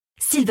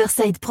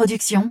Silverside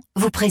Productions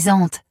vous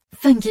présente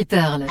Funky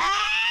Pearl.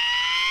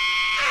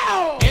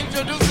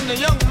 Introducing the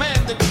young man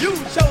that you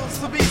chose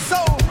to be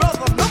soul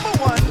brother number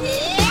one.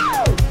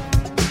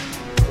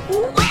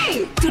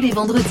 Ouais. Tous les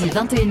vendredis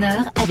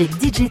 21h avec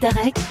DJ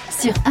Tarek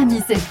sur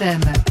Amis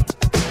FM.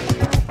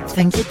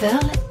 Funky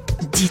Pearl,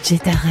 DJ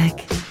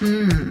Tarek.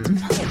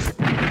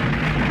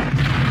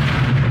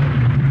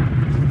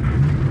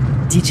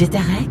 DJ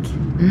Tarek,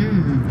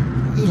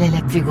 il a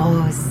la plus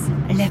grosse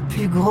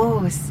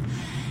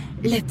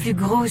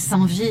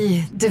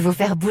envie de vous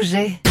faire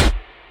bouger.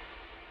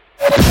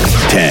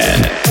 10,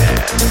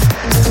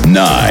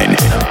 9,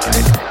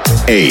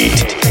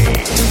 8,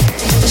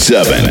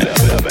 7,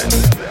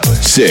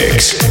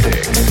 6,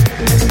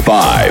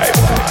 5,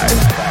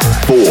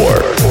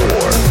 4,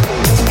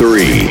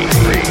 3,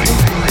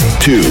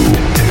 2,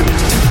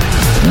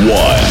 1.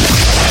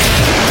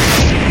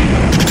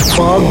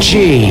 Bob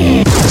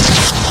G.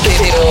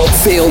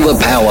 Feel the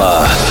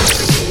power.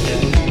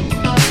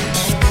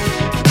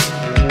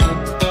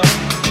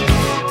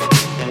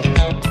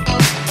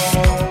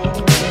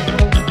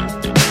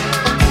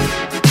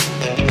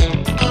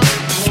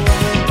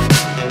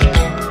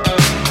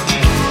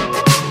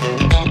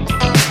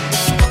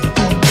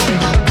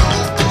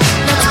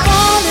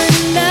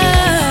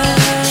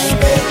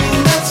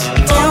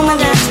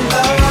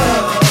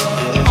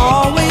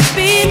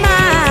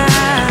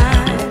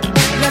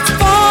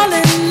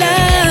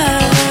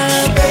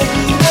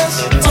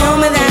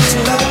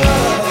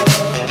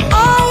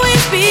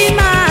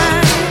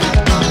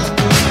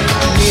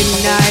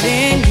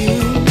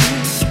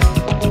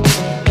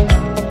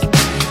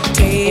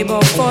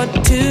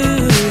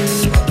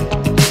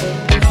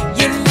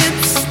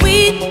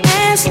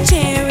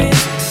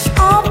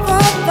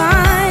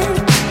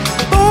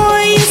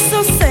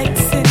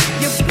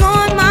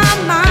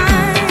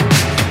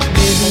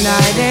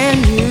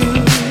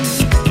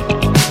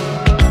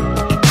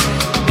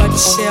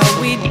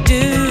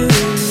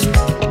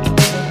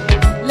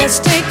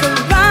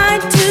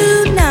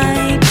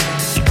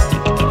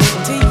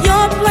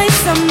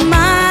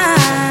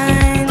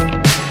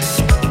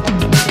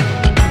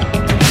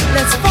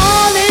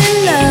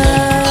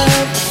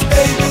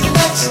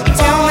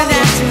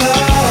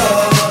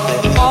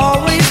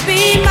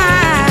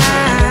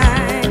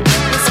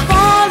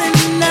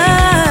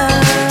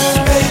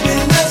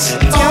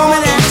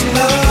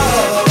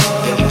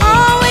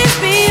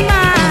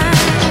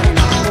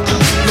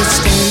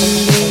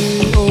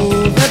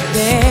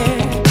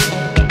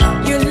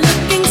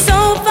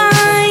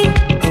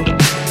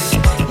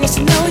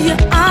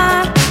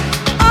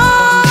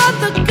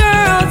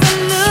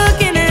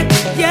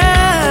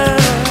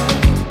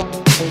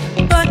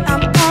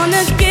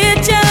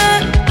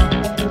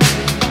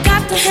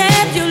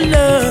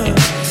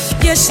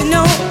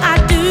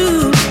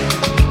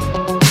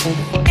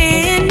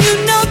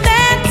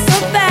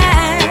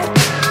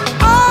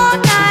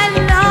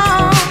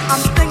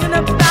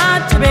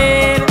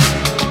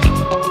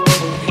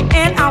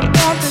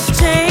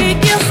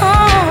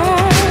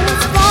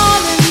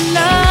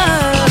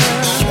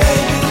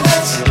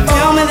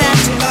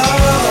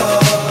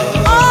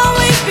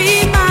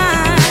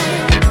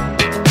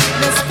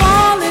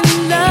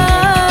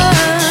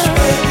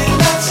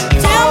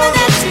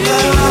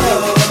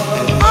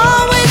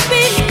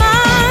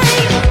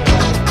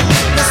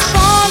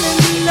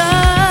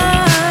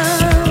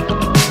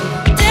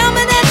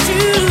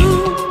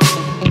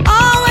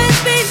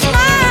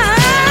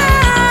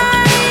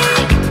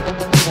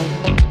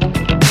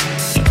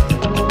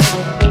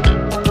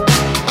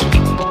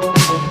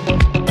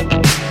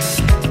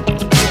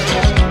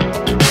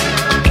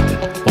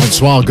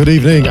 Bonsoir, good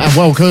evening and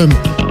welcome.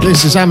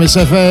 This is Amis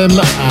FM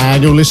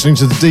and you're listening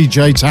to the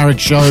DJ Tarek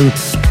Show,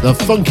 the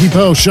Funky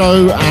Pearl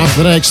Show, and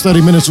for the next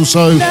 30 minutes or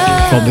so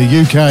from the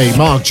UK,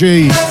 Mark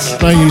G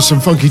playing you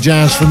some funky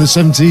jazz from the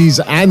 70s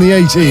and the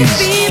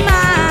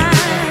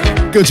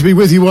 80s. Good to be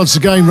with you once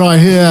again right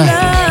here.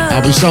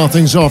 And we start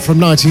things off from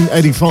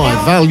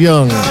 1985, Val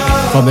Young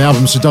from the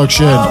album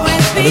Seduction,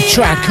 and a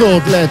track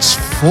called Let's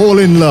Fall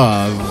in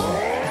Love.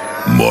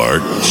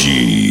 Mark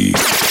G.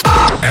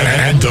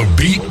 And the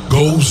beat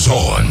goes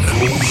on.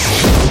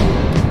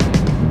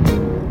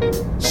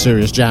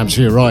 Serious jams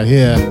here, right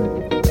here.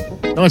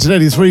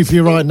 1983 for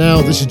you right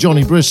now. This is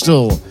Johnny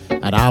Bristol,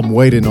 and I'm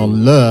waiting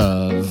on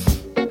love.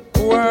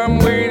 Oh, I'm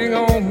waiting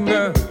on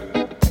love,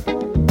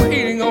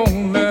 waiting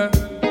on love.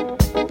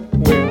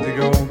 When's it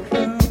gonna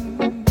come?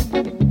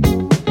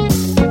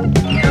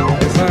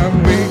 Yes,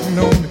 I'm waiting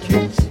on the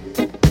kiss.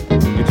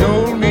 You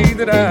told me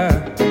that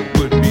I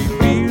would be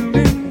feeling.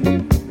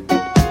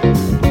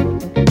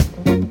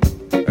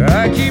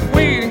 I keep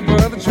waiting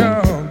for the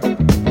charm.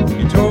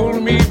 You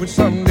told me would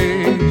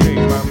someday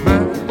change my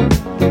mind.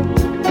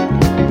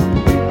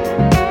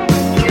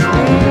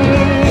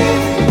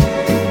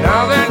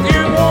 Now that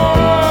you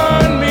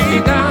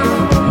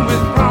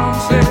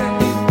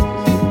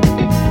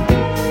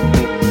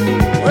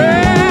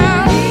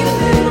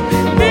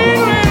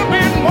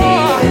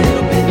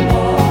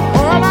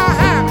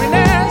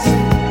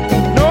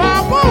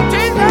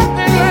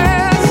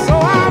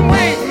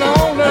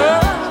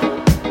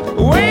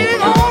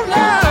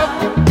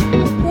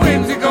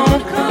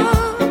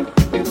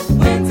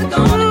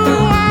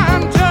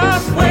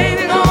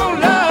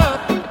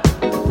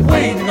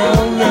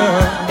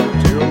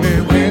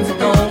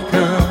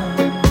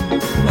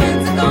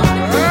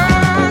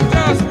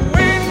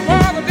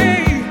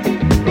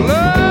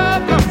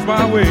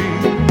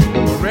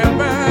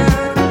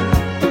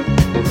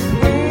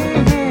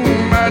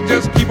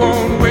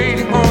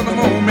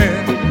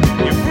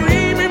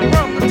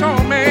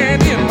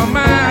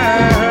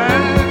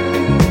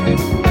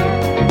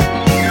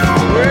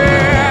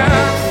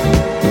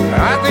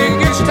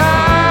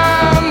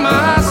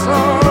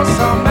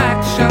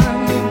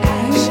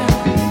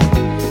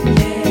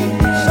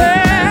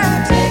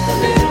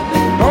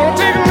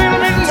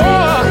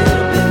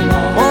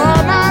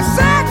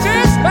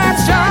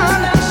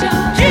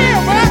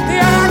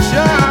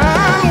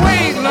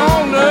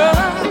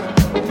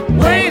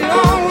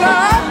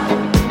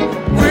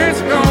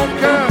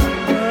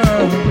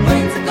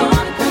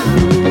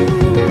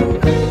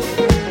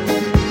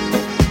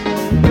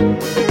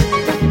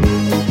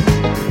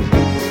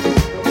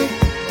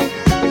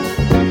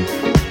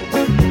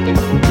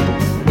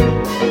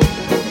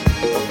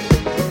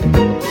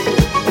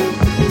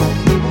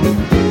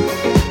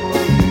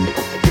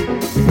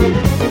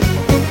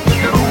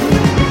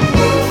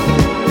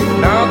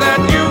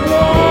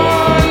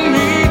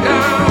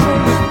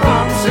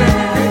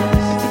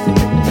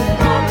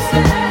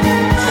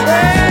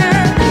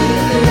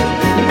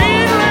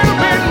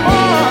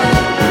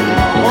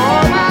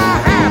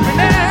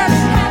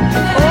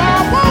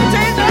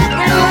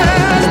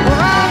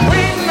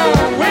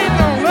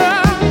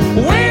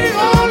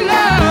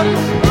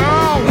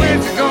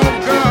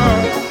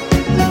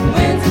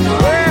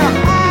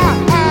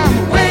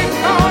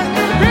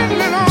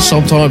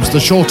Sometimes the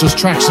shortest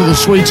tracks are the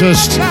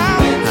sweetest.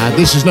 And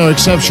this is no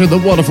exception. The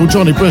wonderful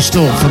Johnny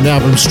Bristol from the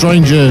album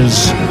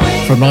Strangers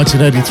from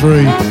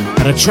 1983.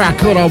 And a track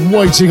called I'm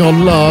Waiting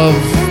on Love.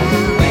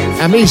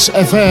 Amis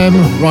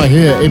FM right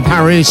here in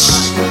Paris.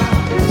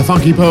 The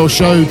Funky Pearl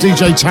Show.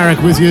 DJ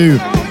TAREK with you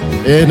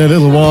in a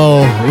little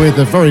while with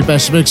the very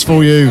best mix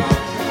for you.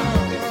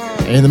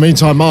 In the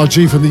meantime, Mark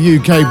G from the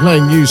UK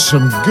playing you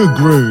some good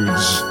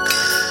grooves.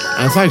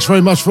 And thanks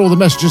very much for all the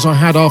messages I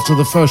had after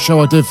the first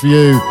show I did for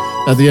you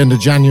at the end of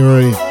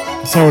January.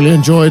 Thoroughly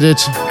enjoyed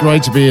it.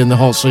 Great to be in the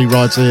hot seat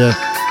right here.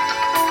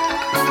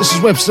 This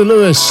is Webster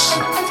Lewis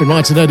from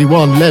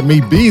 1981. Let Me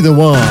Be the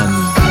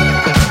One.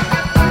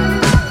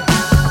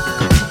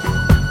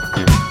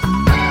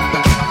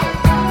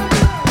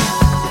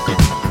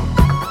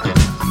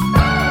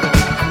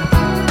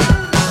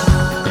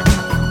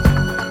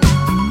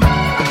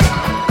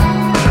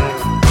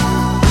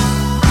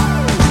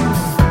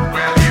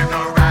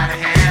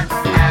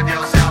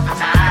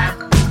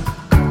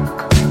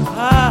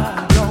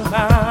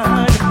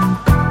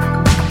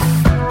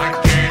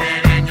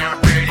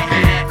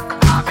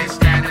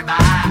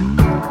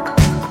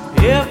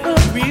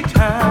 Every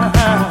time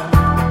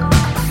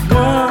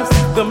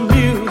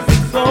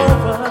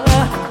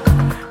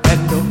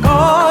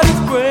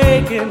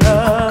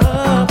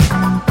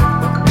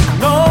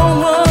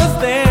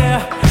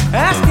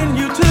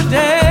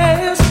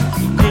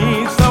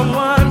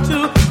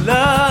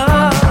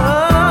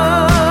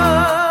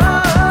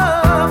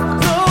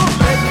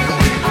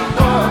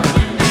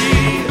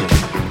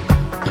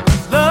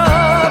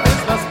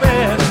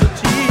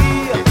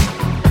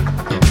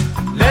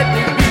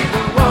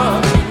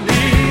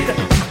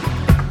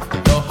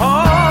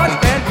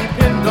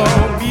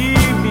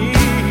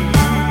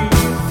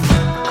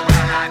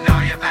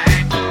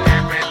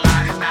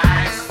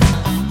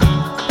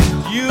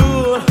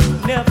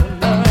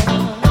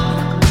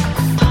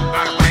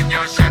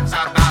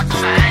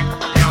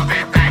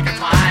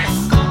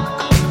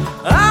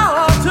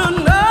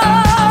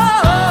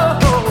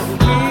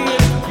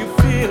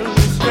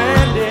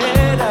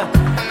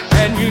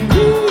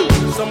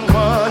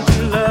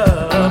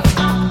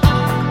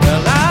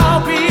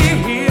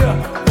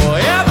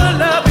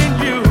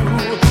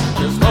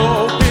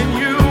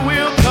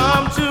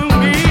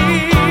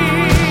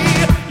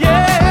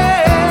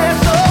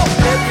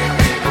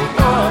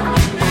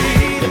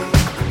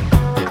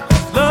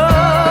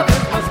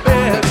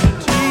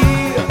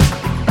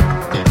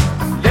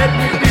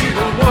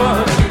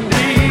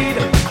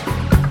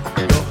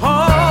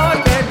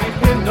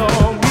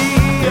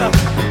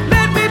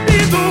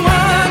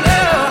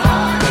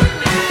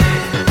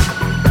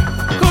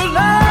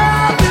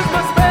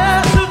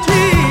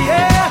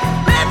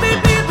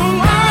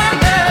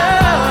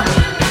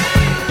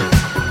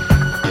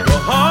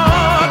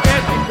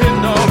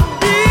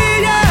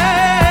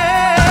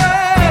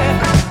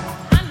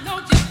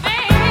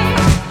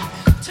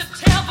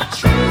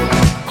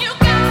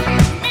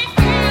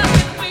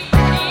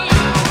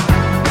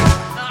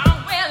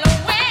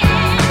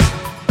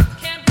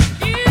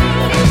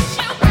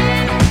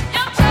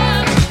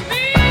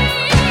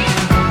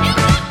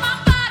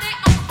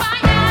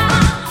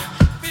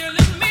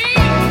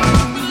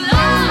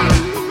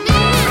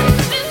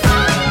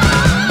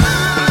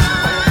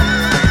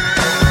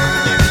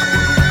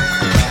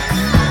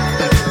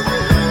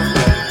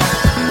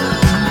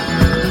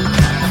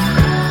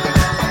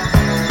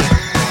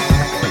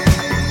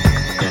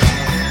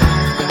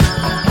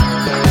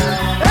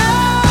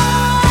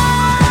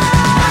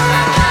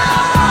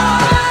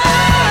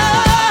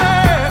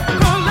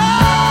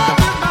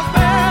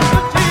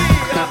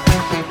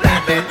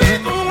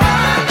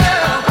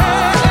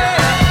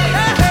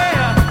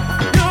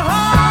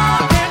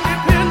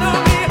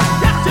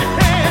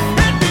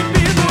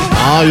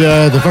Oh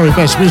yeah, the very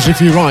best music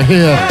for you right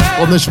here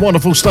on this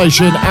wonderful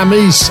station,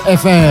 Amis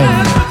FM,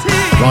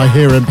 right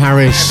here in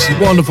Paris,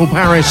 wonderful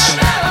Paris.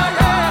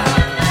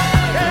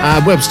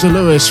 Webster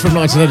Lewis from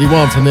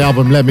 1981 from the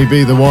album Let Me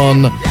Be the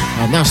One,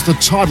 and that's the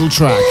title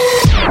track.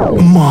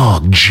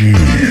 Mark G.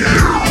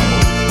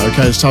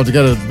 Okay, it's time to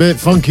get a bit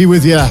funky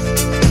with you.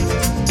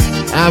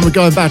 And we're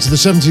going back to the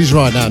 70s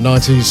right now,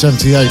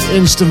 1978,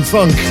 Instant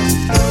Funk.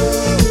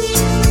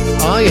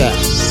 Oh yeah.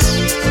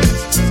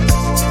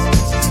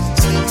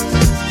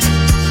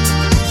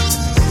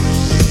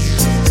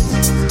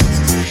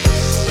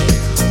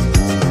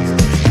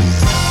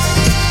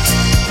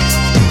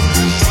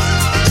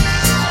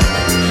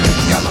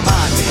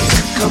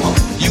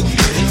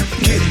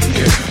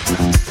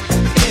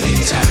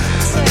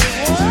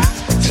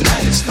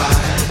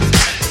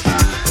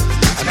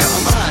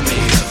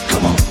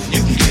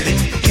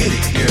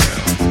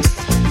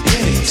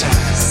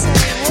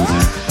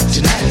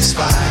 Tonight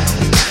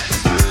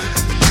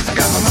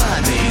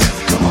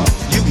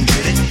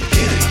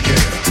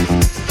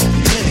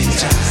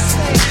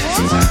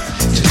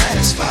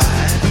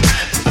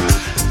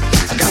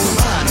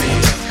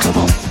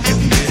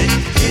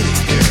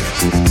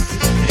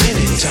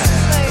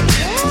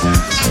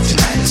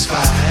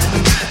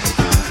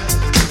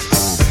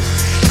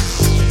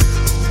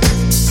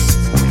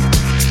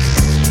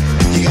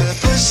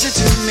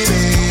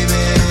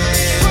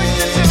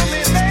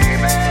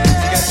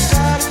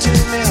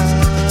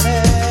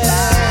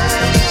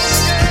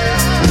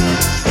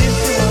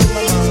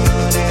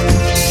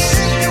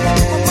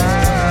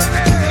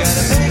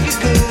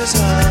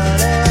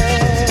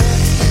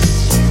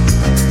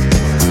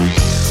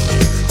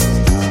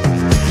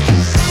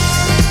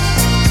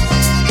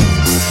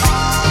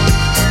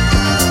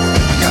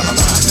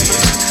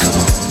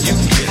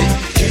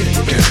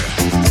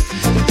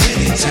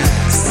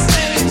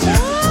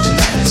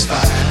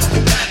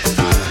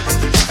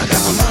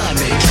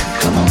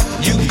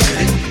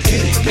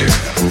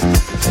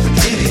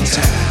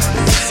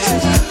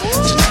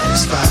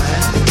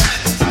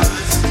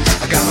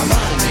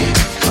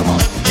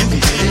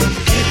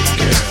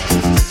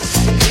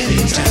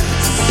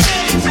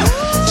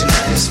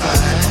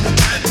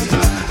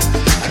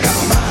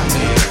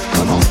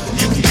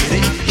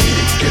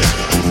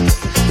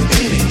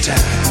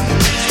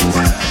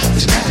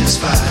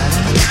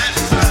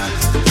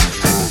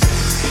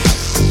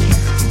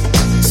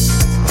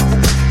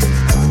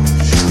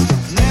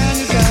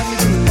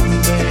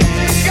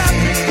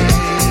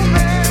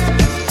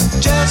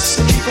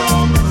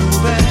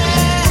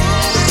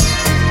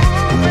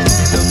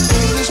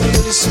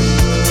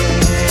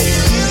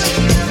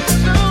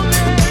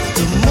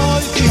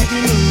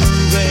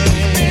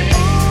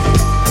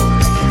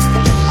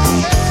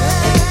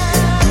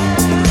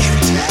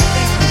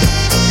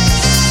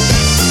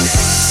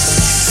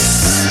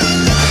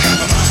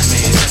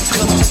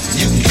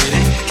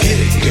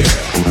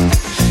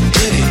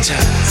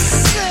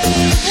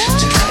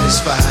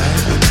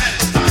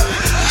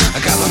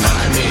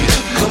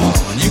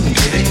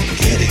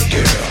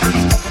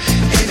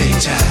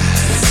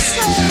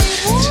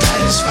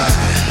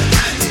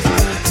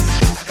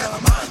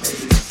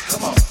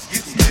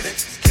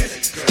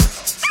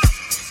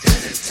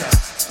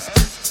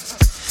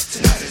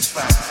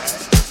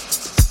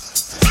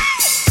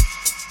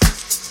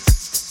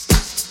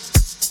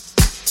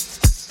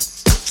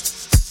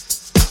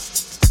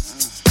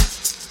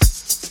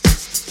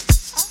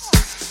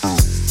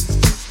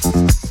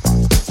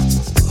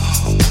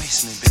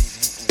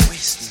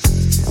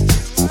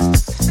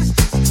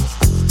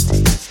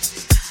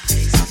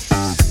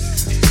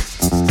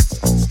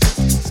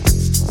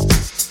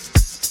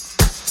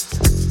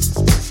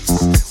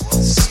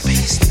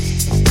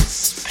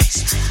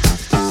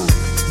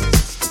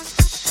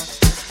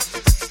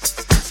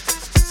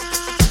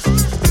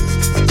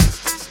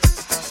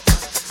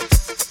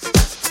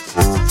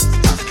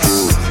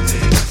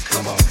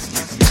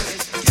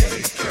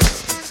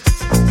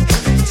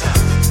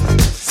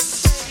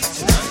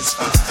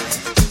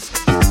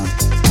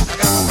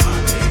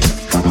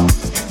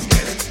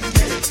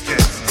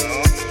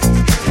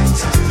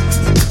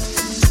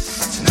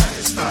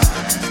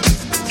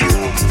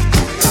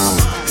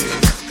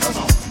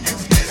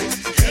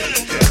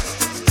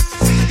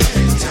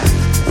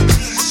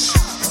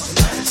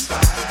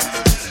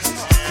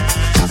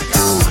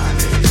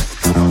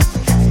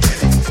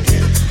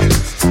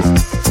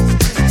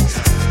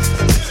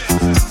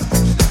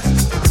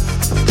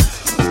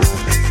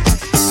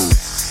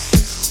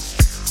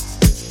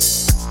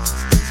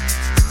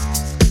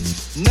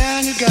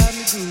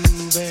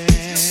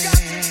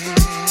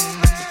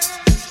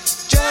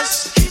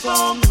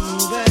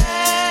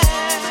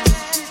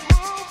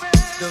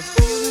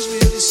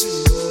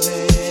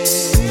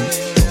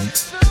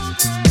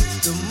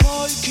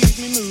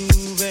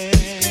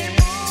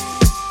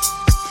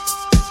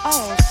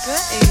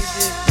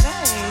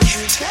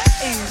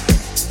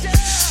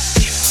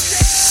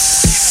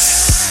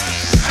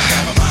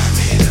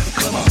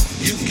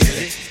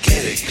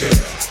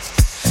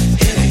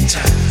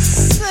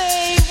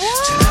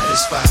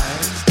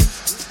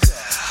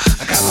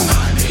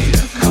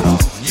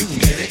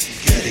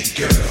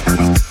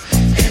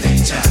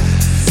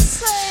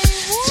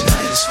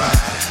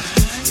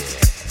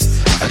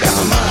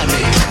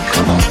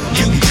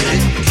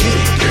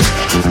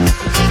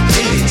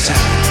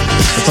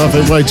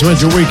Perfect way to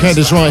end your weekend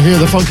is right here,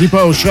 the Funky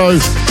Pearl Show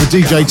with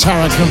DJ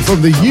Tarek, and from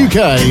the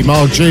UK,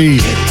 Mark G,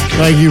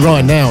 playing you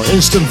right now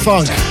Instant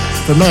Funk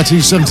from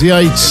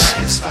 1978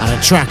 and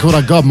a track called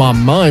I Got My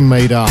Mind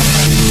Made Up.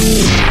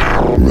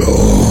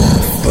 Raw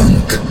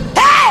funk.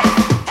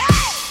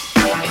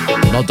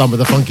 Not done with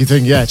the funky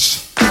thing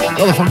yet.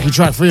 Another funky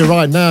track for you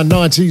right now,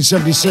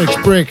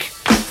 1976, Brick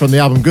from the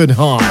album Good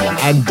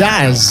High, and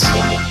Daz.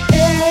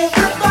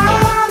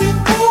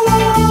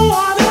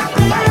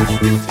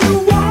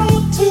 Move,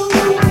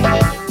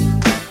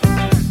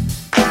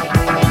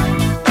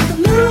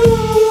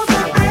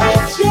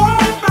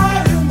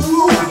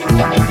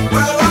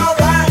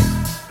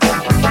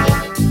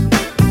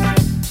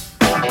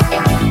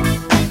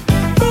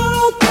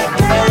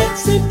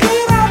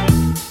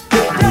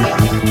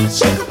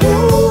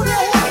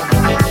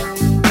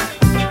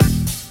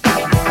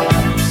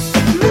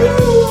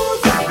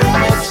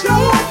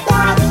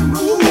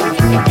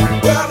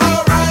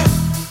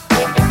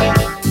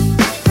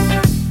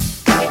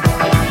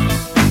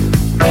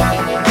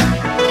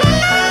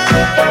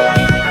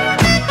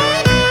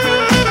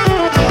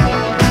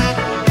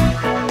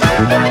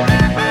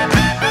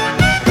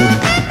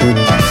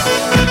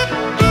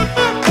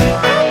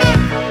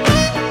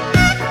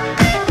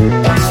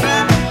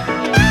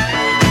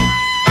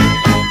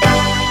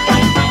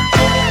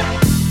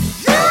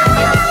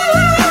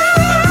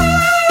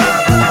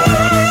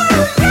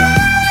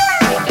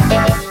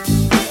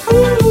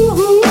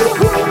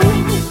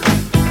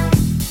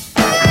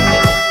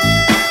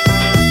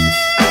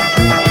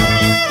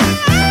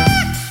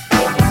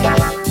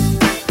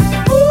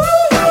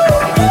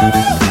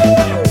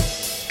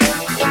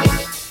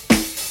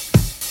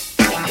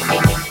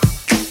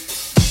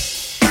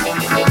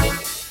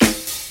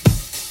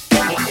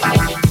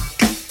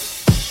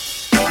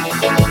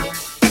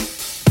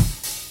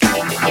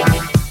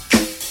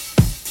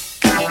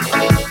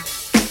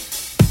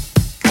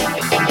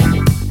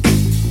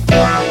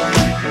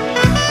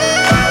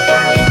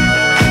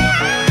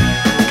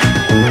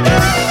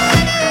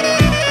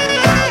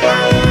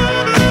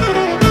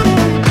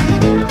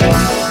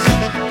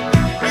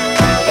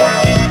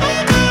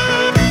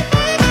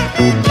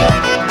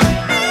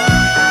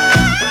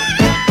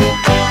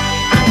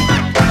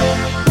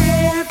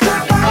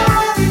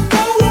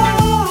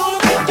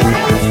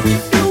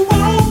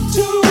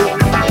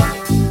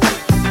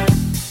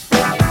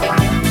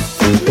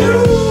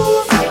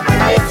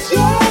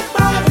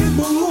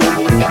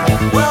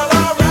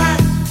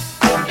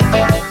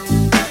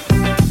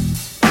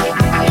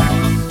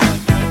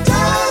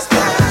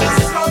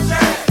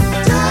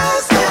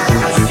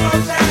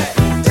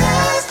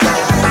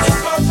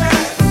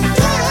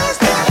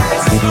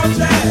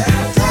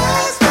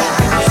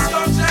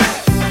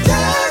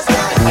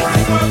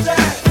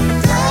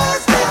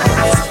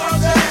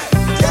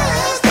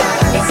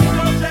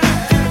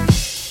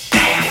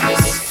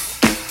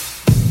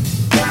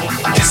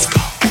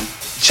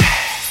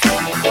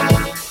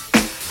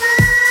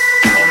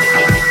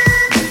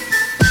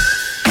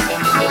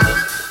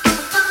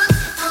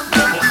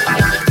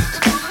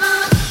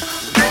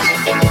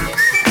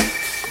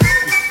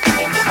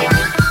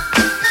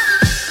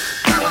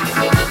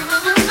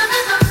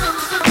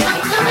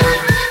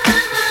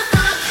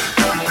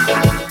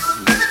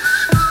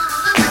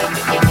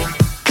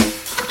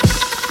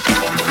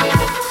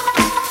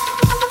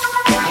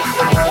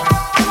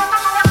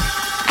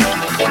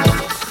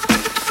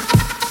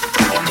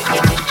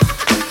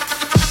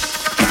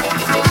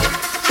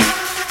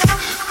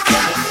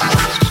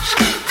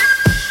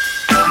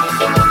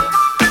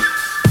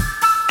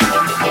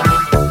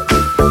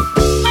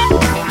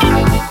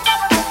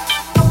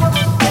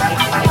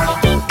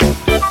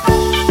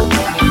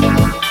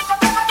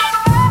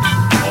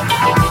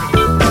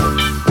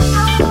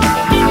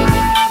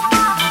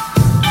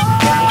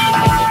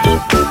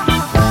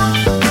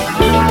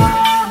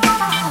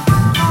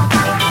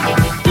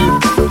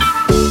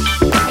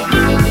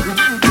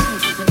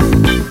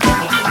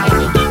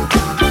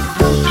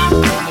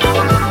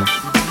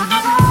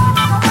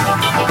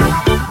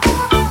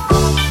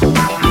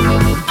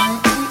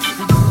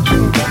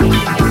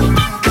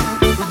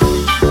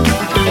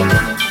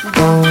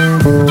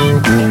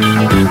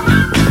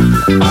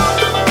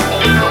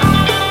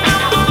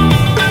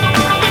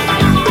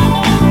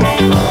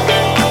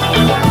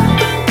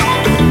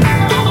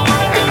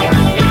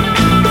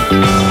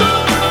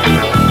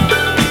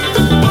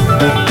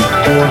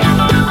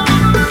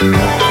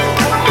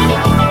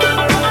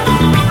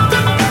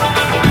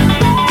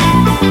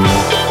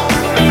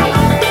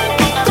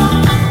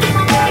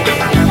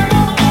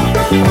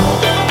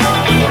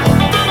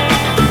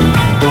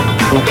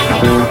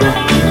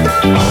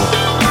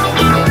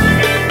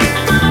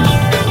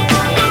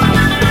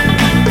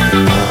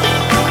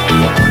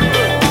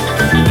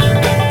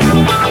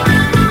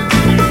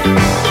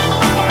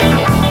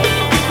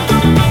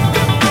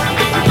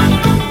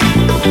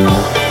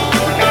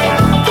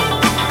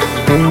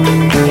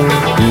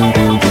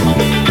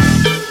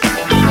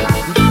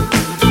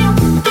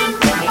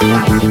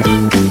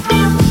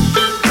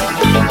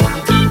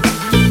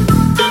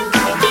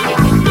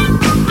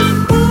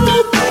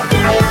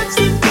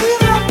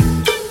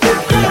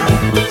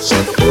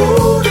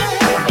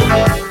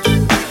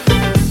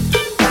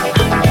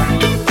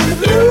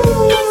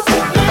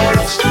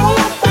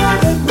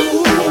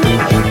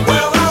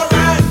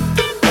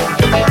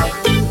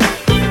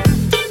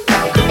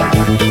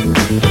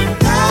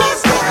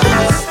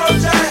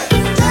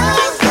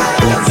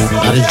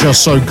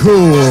 Just So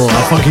Cool,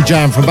 a funky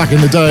jam from back in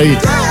the day.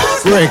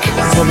 Rick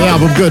from the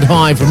album Good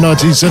High from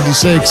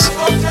 1976,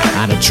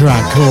 and a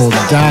track called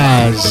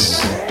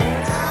Daz.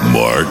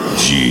 Mark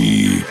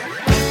G.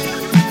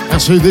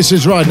 That's who this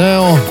is right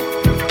now.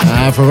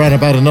 For around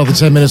about another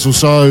 10 minutes or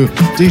so,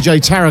 DJ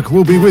TAREK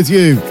will be with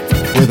you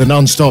with a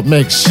non-stop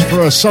mix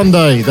for a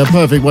Sunday, the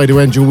perfect way to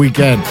end your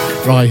weekend,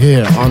 right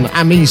here on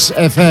Amis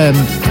FM.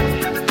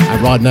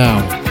 And right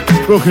now,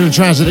 Brooklyn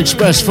Transit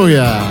Express for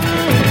you.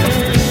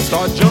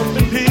 Start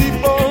jumping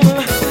people,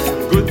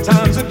 good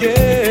times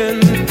again.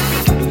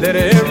 Let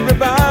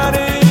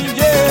everybody,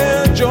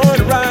 yeah,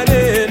 join right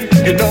in.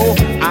 You know,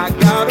 I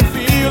got a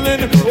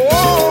feeling,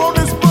 oh,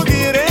 this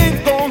boogie, it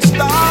ain't gonna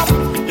stop.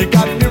 You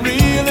got me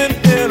reeling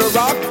and a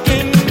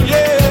rocking,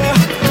 yeah,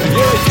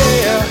 yeah,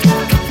 yeah.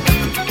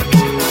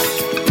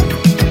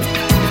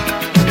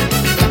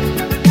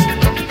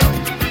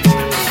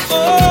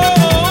 Oh,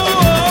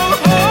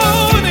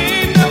 it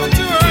ain't never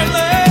too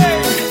early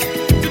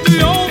to do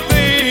your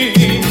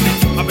thing.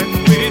 I've been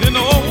waiting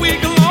all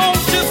week long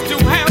just to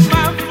have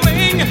my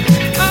fling.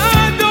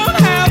 I don't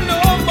have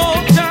no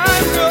more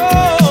time, no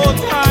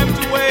time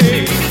to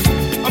waste.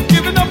 I'm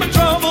giving up my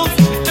troubles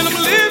and I'm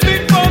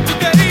living for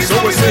today. So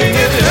we're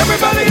singing,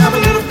 everybody have a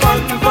little fun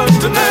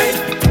tonight.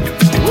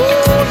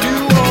 Oh, you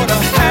wanna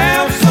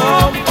have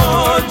some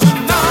fun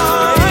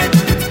tonight?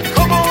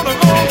 Come on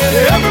along,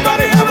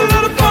 everybody have a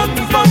little fun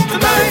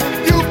tonight.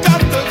 You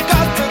got to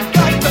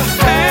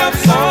have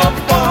some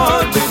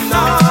fun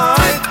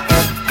tonight.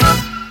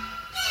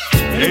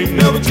 Ain't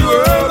never too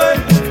early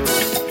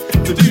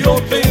to do your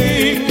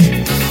thing.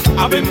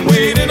 I've been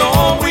waiting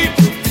all week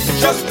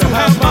just to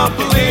have my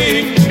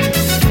fling.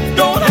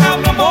 Don't have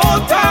no more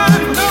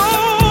time,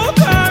 no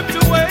time to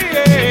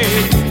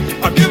waste.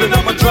 I'm giving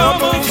up my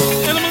troubles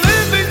and I'm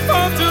living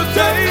for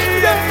today.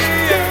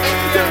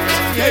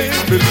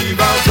 Believe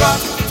I'll drop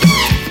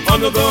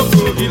under the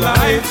boogie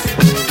lights.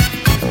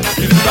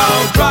 Believe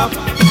I'll drop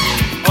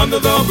under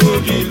the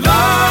boogie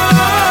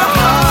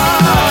lights.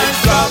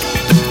 Drop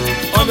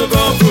under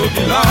the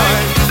boogie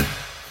lights.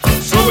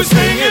 So we're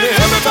singing,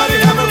 everybody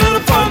have a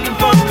little fun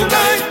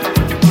tonight.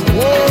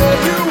 Oh,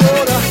 you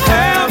wanna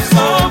have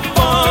some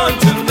fun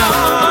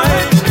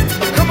tonight?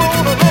 Come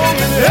on along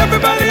and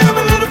everybody have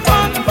a little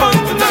fun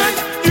tonight.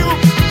 You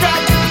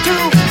got to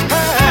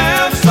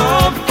have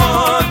some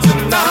fun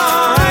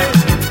tonight.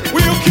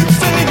 We'll keep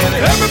singing,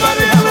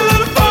 everybody have a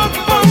little fun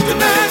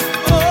tonight.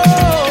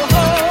 Oh,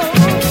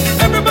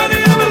 everybody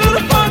have a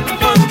little fun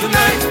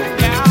tonight.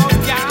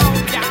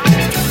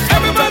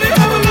 Everybody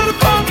have a little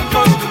fun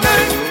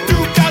tonight. You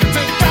got to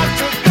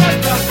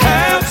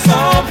have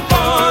some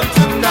fun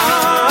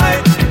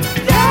tonight.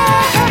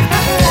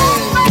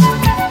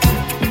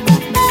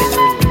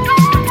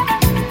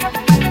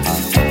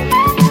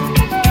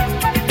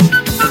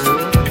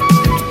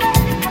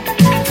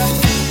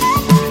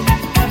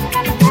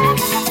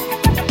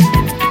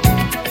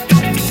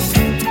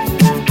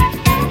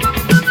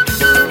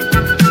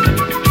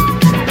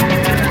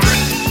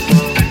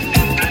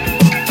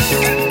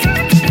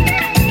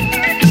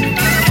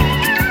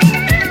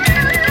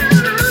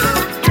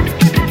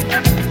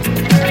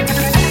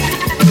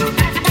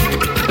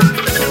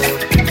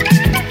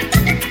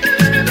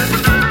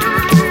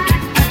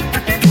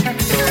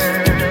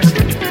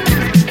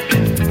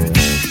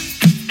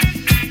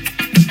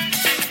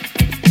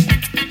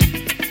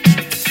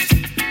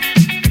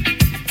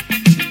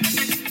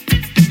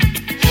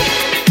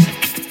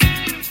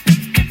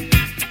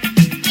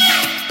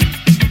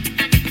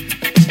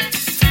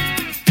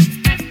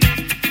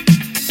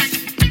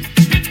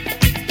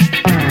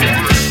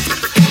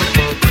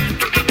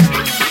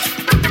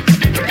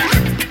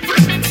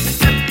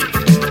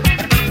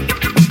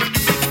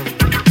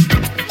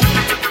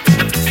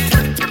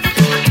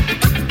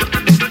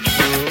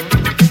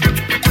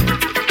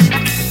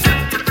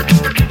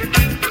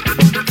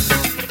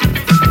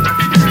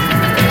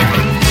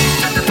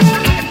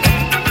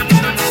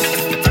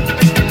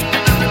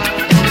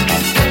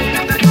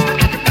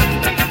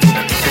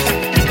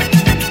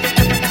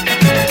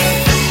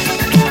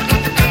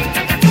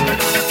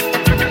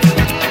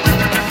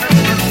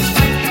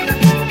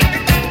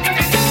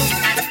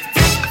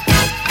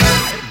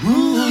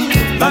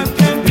 Life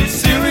can be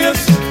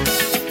serious,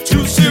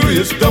 too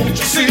serious, don't you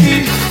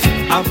see?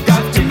 I've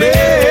got to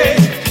make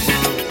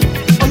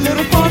a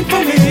little fun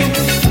for me.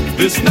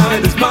 This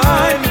night is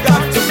mine,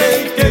 got to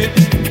make it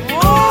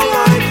all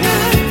I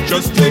can.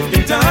 Just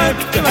taking time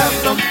to have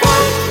some fun.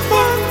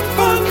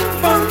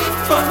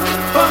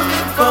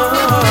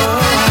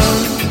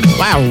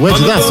 Wow, where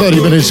did that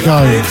 30 minutes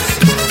go?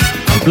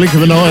 The blink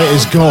of an eye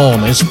is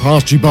gone, it's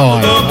passed you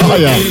by. Oh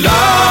yeah.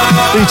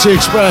 BT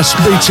Express,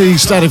 BT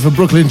standing for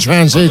Brooklyn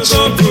Transit.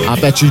 I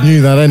bet you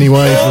knew that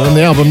anyway, from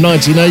the album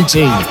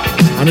 1980.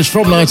 And it's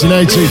from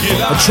 1980,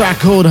 a track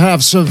called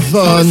Have Some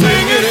Fun.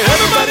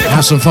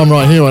 Have some fun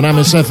right here on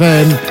Amis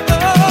FM.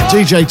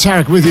 DJ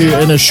TAREK with you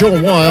in a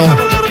short while,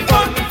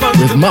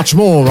 with much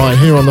more right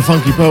here on the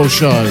Funky Pearl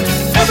Show.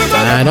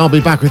 And I'll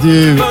be back with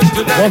you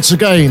once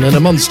again in a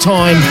month's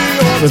time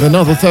with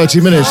another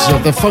 30 minutes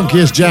of the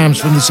funkiest jams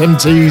from the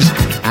 70s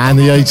and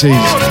the 80s.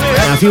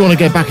 Now, if you want to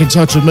get back in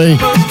touch with me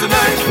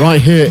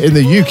right here in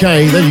the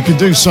UK, then you can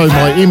do so.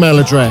 My email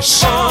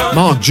address,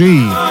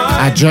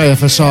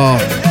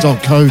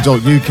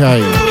 markg@jfsr.co.uk.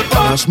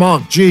 That's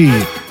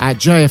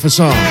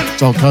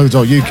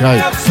markg@jfsr.co.uk.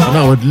 And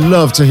I would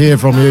love to hear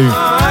from you.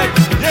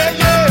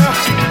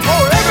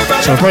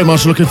 So very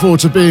much looking forward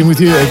to being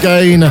with you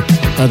again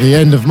at the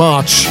end of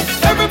March.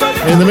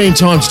 In the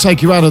meantime, to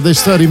take you out of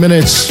this 30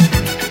 minutes,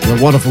 the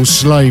wonderful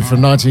Slave from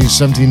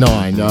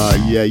 1979.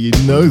 Yeah, you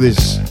know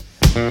this.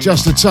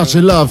 Just a Touch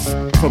of Love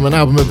from an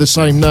album of the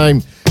same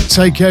name.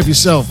 Take care of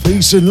yourself.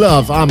 Peace and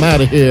love. I'm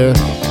out of here.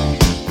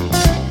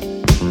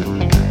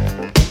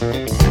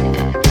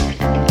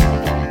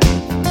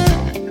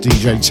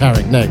 DJ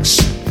Tarek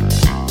next.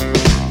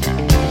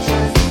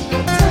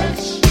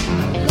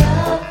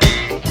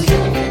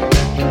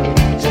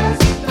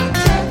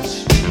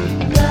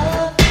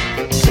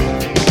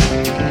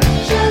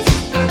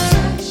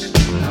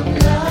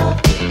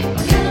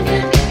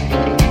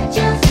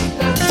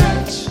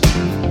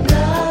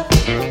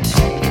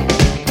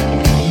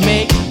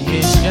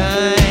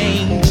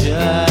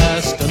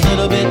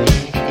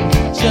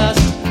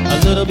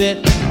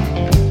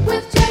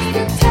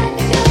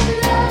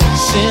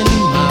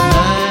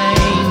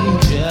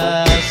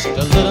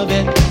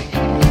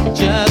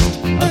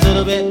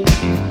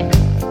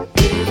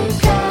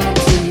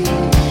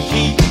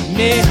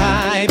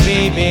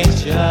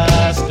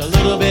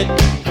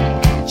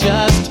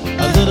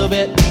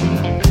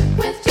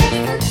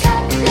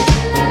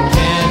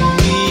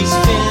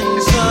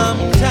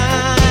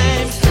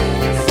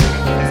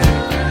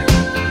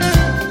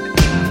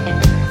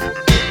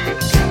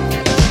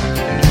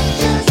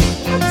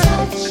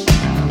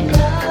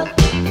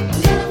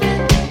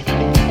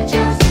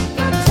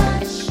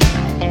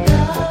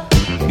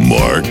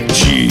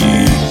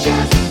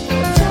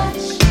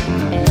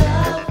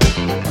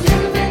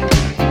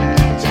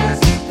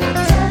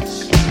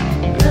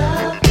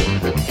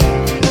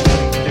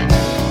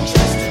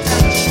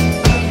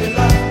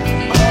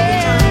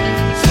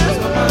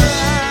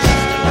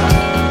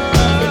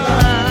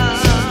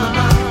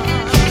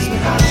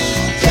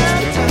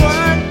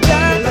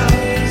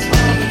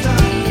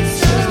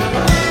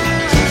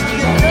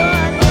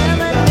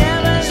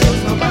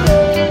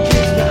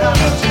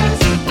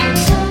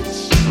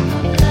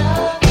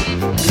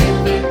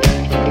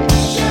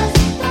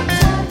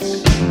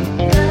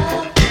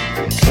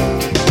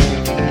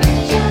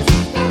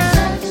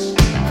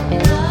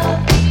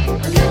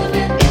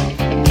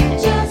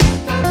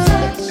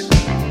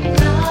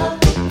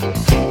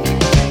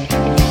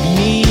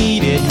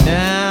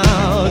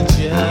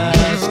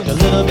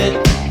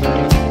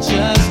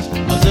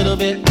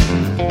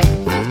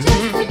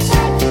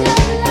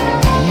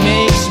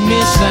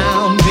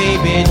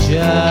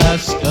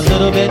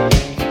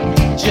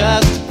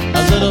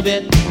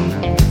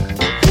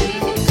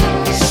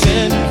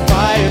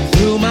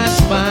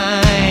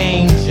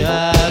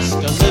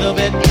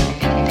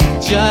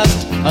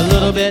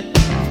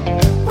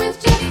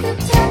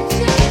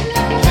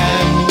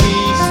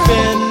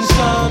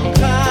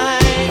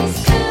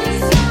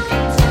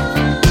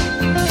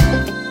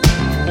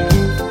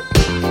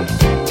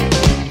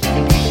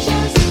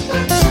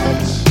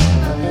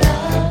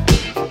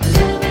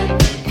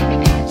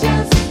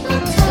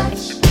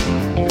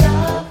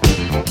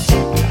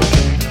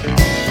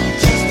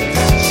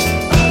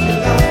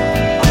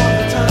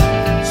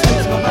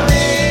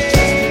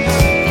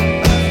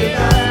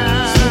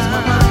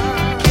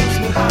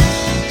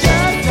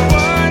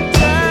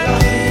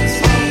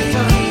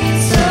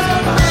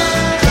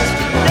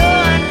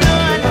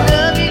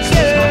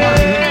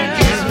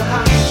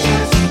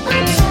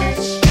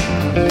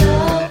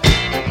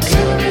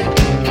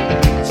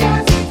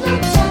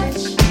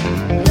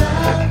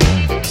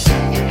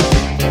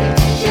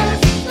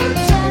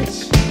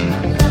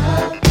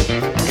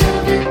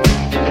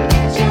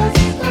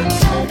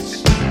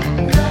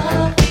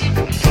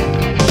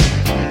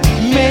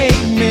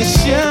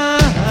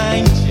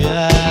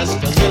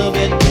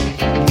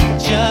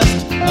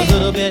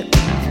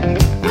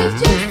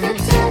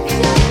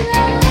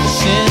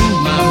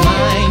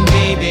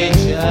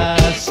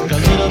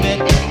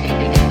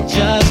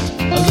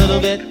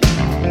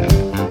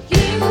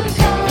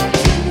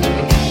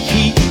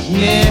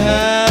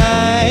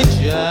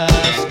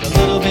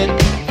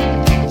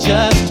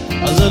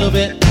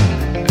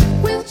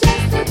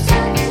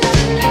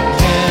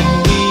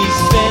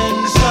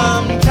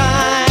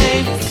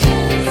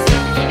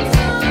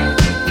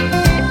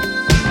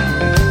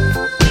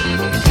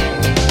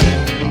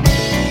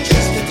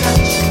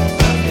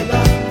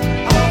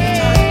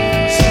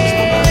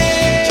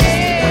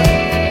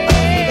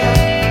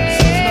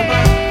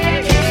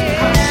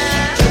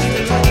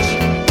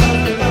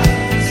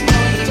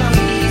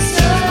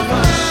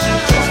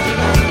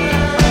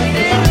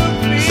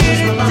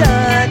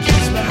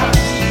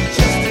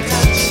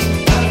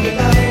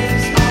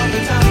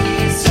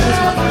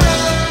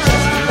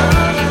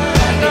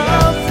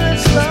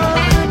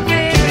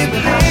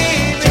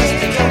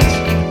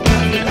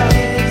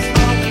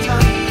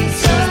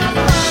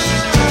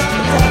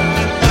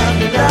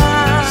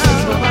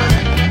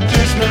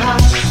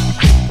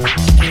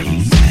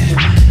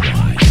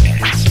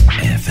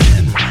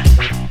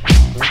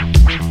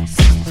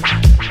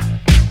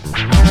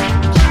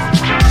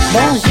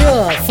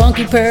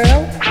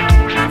 Pearl.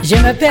 Je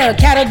m'appelle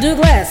Carol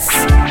Douglas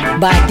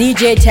by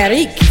DJ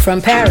TAREK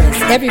from Paris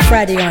every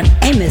Friday on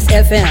Amos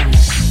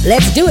FM.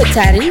 Let's do it,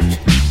 TAREK.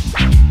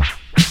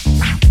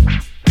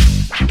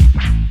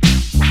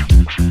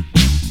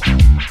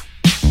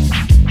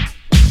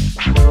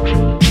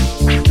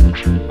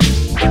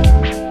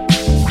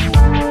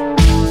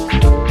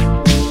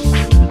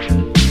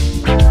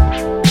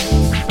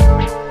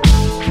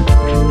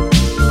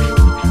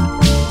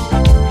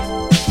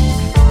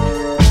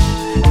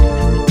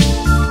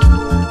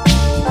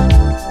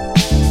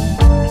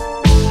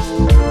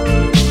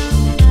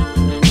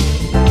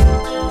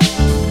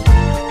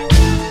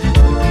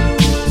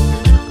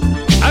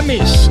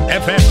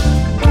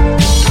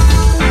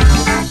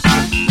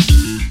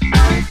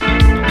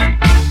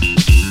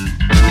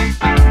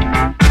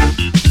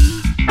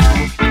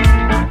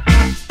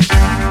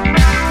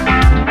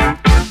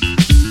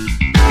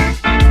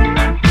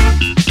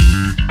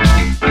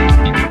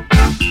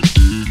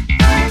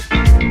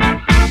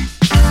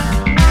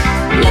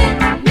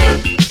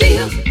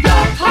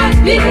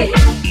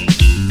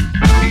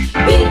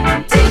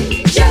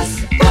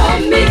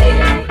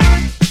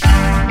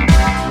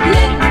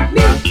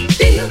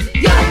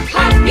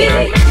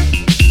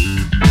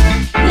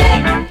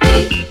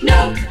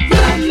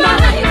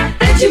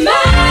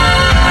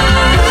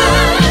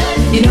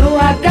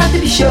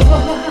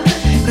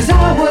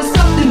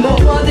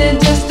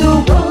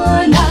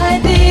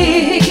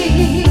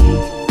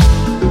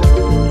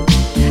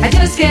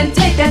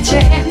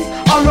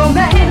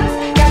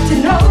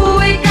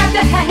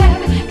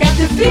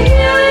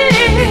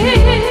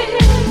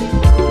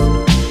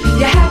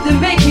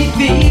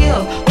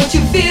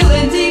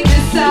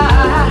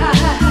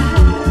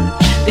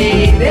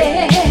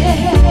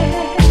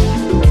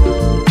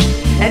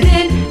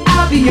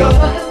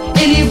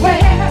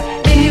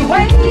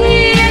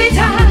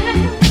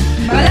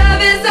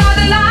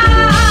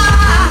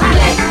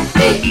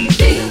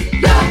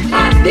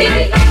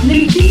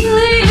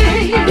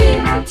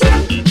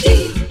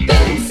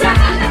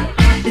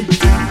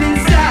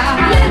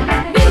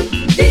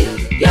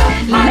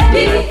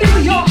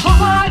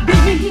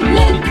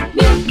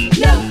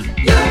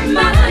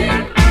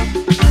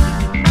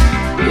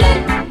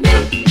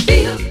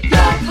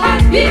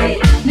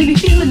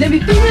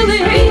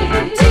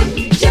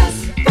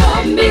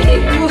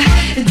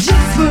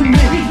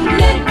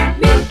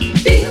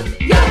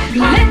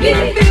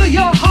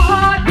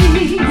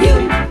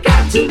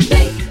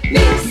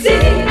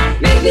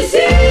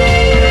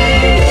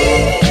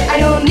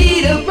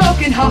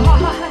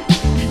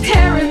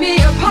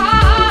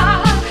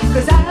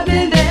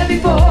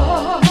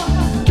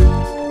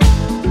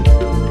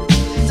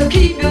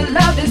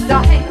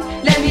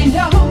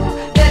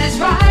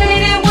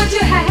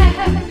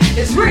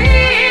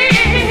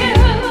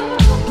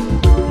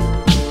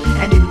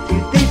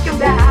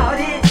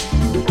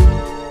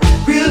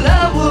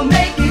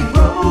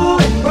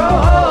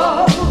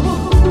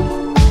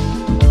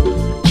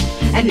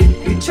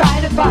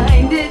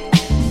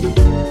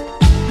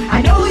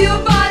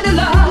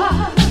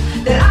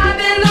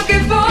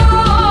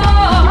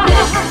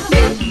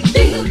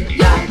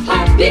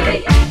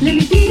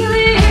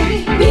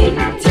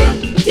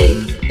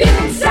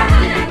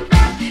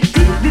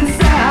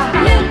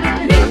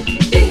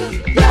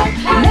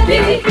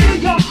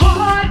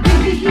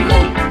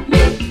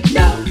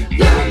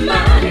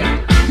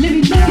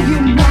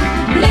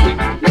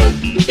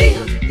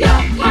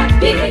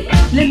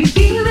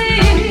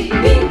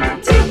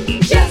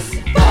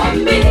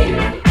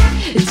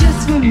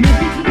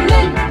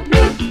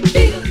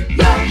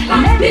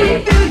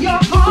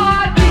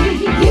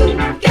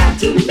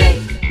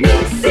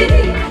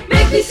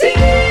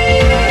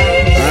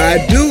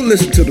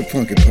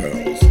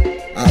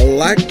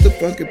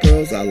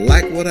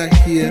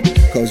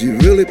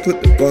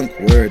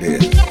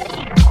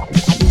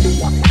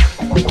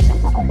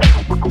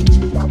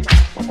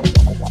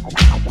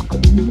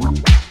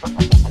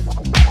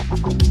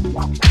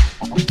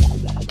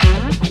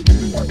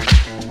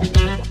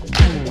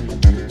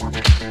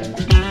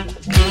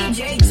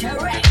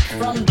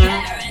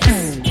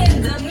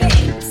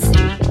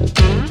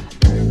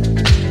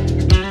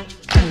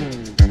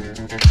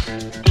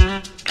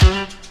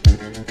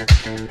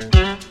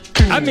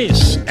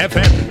 Amos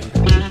FM.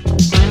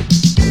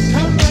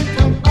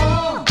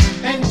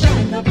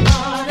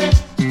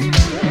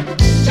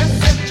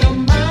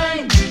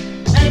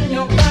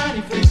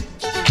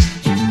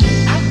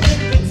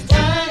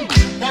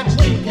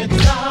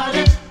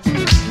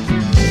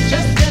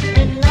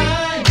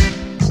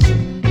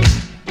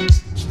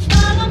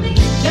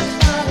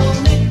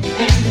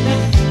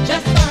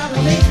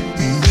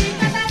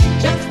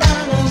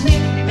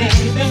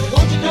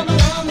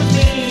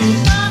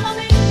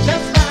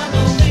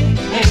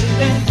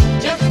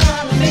 Just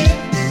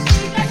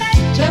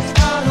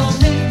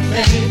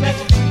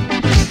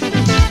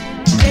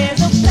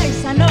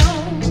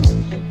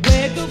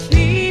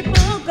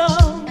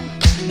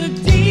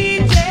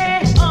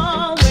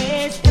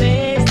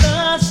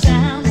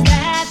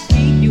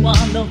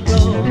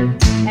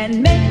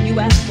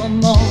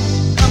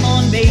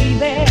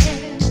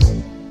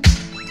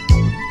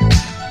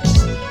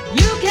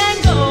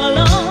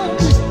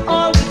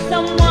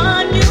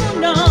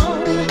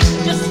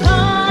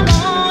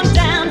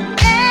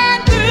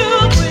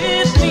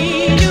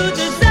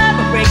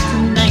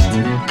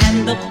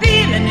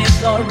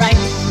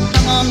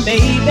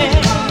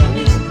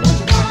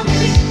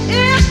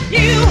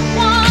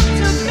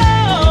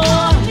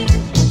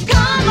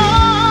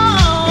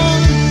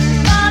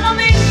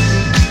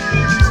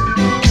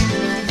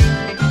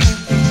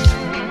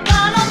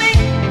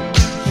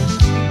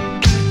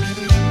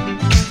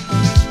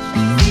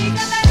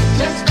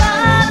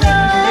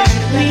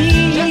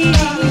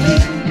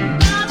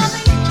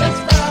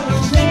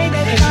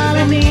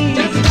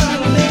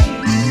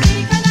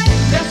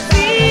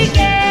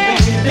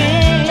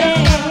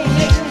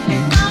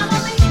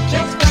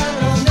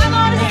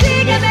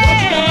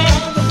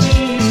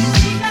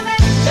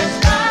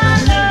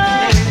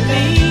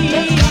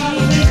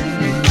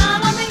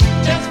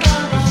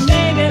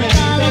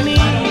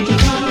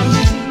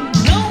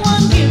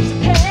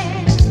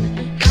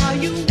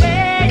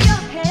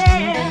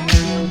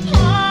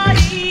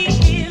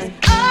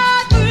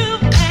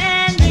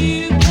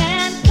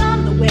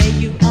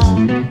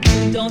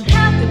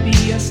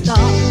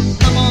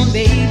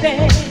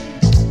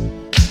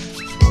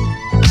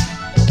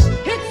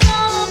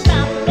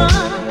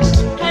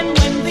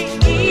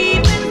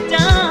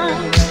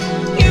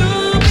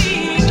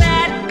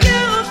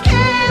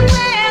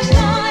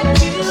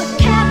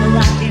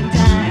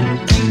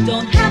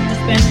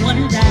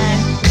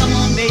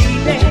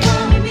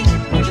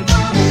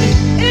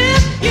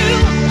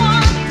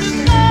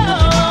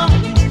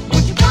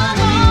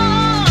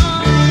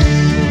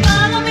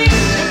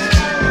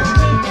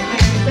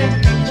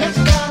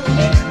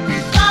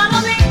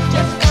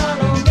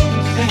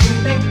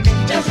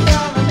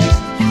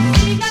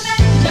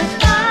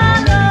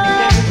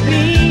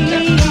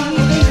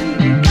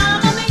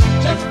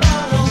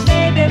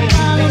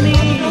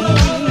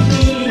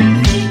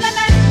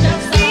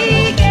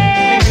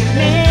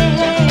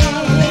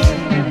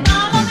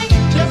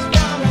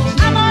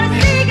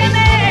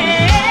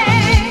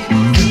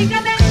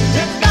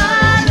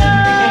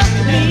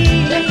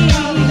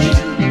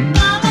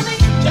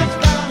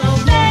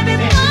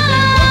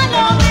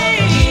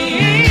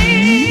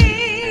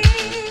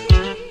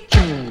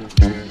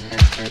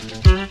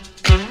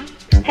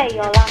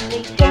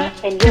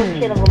and you're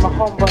chilling with my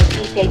homeboy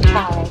DJ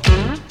Tarek.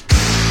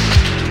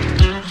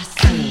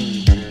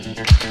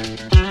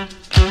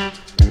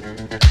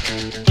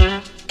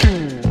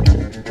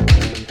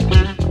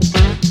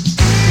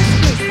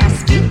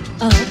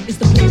 Is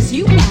the place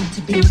you want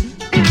to be,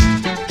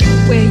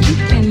 where you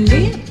can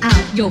live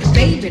out your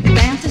favorite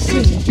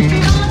fantasy.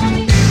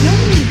 No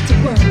need to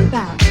worry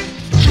about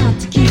how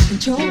to keep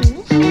control.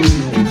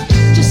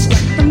 Just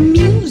let the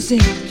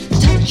music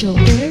touch your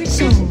very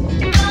soul.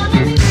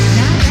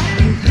 Now that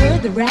you've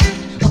heard the rap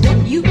of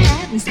what you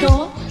have in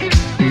store,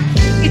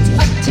 it's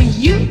up to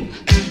you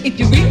if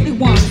you really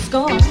want to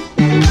score.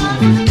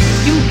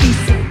 You'll be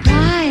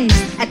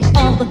surprised at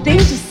all the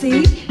things you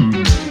see.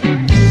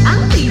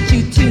 I'll lead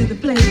you to the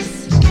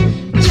place.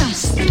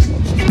 Just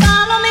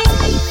follow me.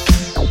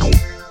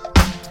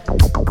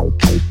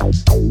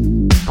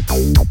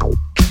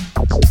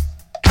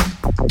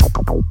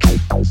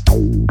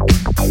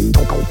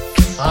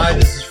 Hi,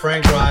 this is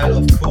Frank Ryle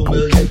of Cool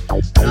Million,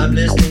 and I'm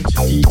listening to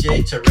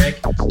DJ Tarek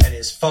and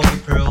his Funky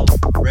Pearl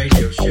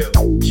radio show.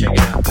 Check it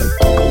out.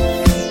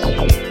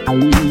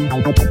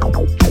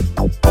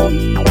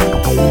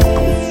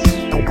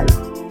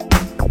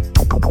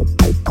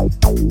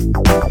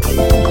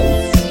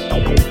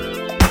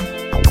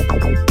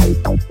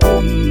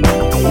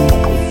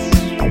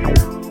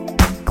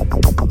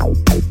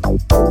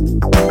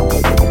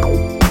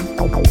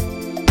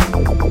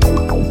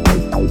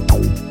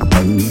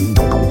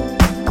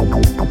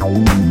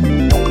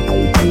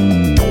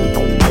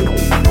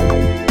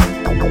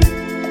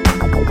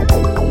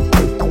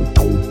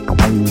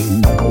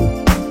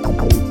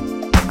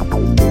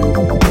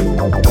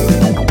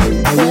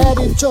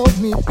 Told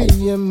me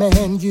be a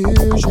man,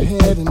 use your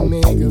head and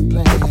make a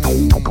plan.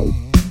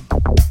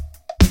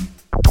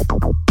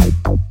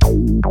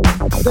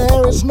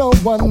 There is no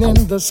one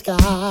in the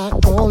sky,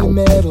 only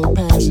metal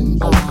passing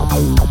by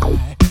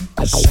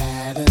a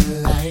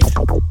satellite.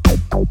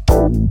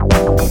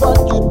 What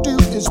you do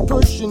is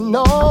pushing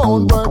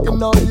on,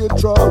 working all your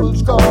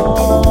troubles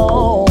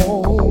gone.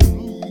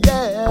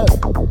 Yeah.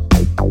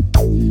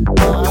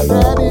 My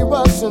daddy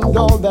wasn't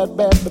all that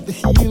bad, but the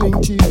healing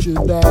teacher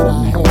that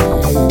I had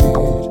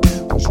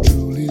was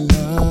truly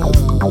love.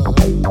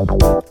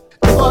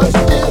 It was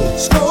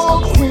this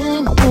Snow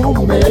Queen who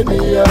made me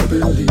a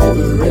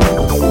believer in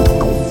the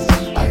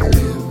moon. I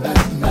live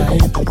at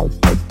night.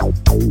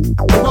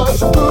 It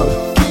was a good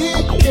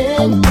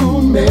king who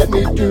made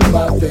me do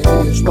my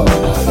things, what I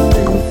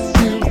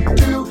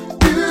do.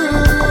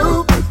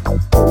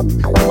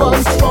 It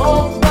was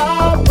strong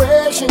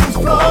vibrations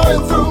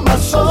flowing through my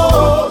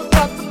soul.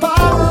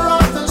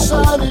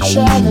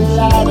 Shine a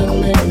light and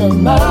make the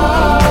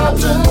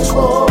mountains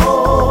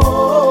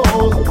roll.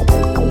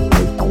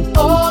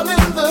 All in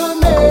the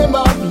name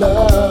of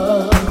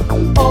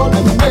love. All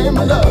in the name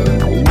of love. In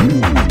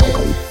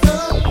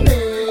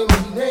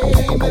the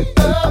name of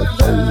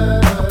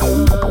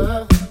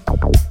love.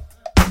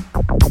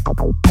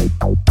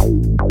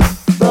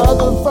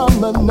 Brother from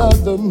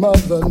another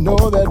mother,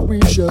 know that we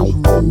shall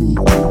grow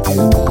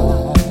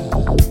together.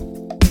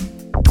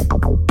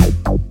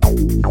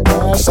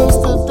 My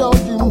sister,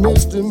 don't you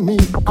mister me,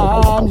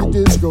 I'm your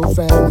disco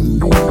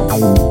family,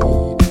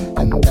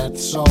 and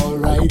that's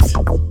alright.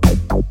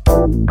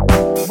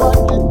 What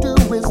you do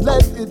is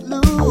let it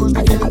loose,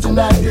 beginning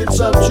tonight, it's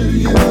up to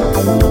you.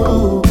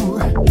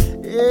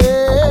 Yeah,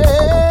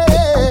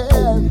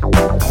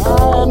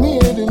 I'm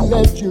here to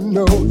let you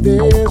know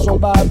there's no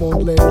I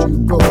won't let you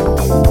go,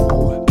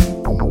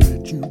 won't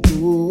let you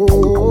go.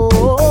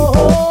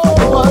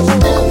 It was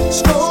this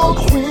Snow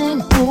Queen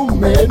who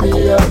made me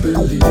a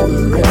believer in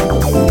the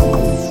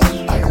moon.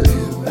 I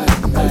live at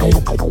night.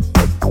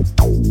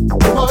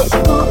 It was a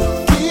good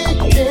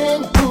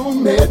king who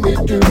made me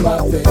do my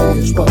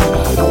things, what I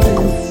do.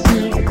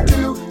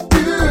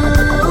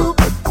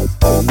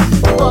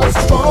 It was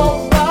strong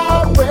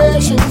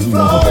vibrations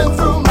flowing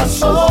through my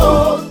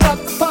soul. Got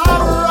the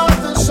power of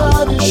the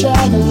sun to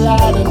shine a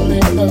light and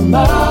make the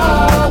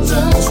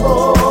mountains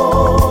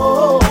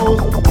roll.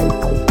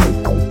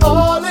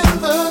 All in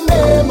the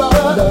name of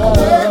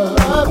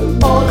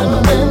love. All in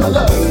the name of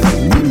love.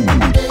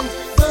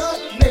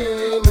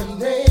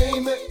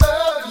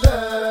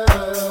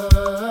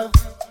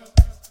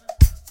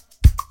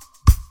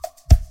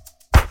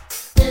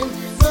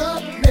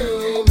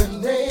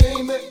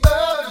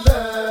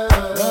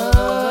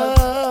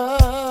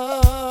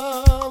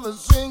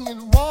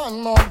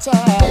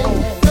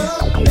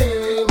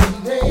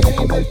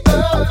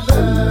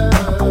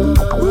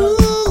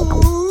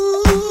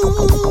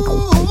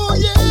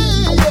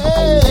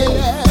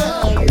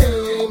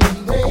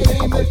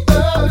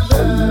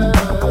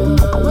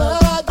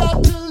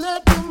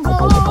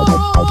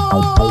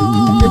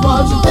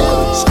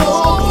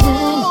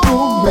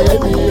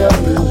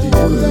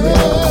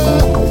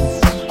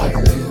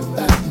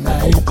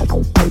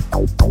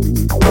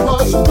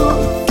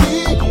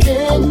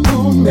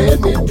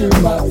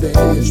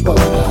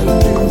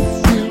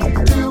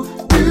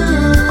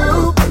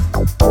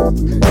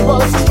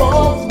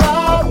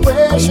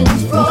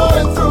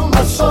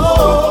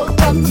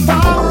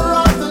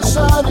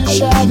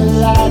 shine a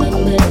light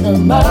and make the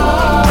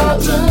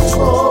mountains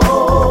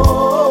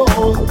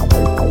roll.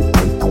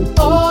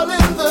 All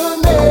in the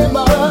name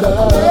of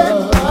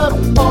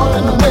love. All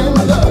in the name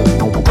of love.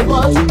 It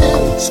was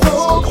this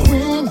Snow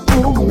Queen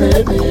who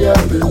made me a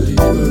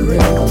believer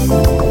in love.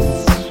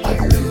 I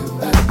lived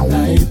that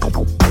night.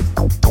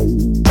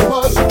 It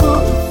was the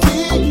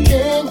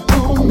King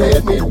who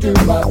made me do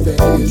my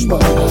things,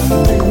 what I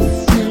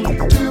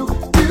do.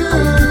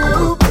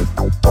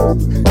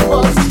 It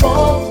was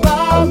strong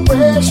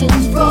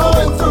vibrations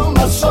flowing through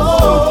my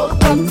soul.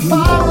 The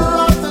power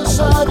of the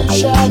sun is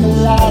shining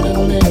light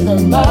and make the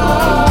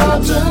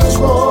mountains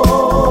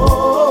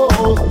roll.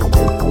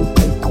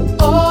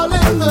 All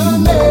in the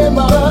name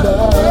of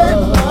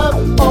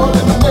love. All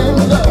in the name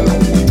of love.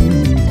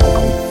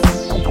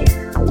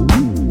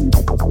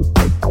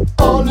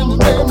 All in the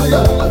name of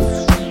love.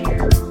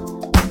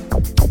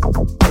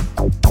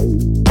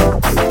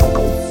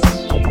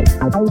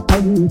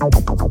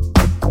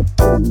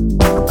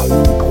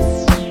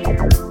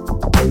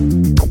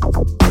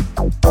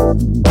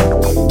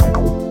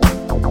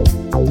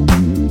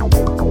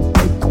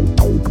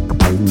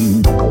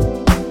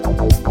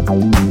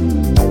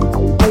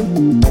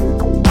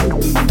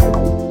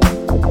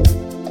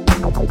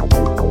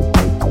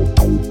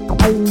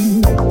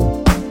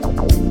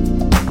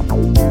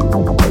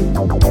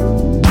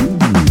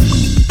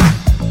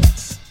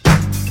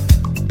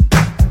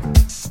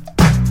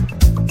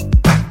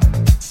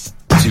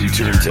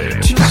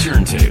 Two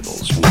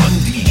turntables, one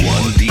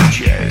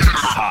DJ,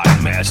 hot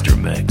master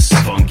mix,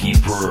 Funky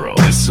Pearl,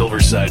 the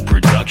Silverside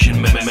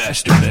production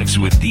master mix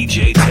with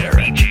DJ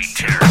TAREK.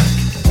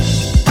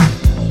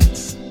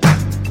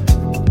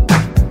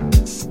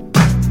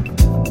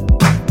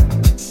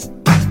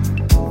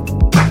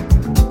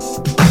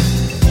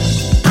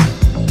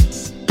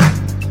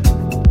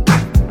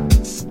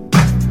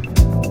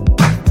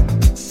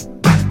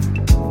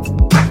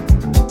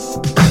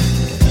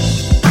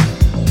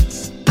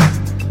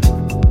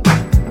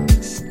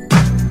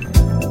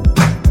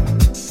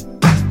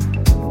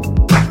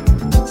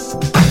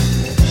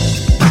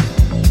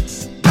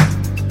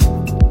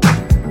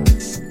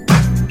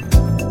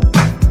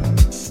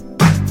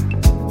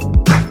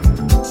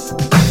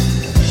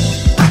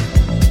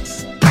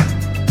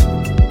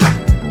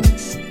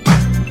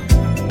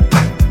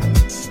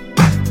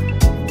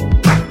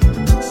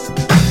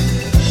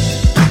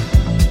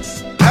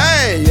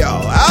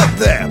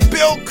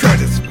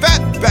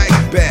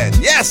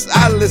 Yes,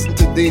 I listen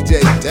to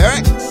DJ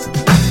TAREK.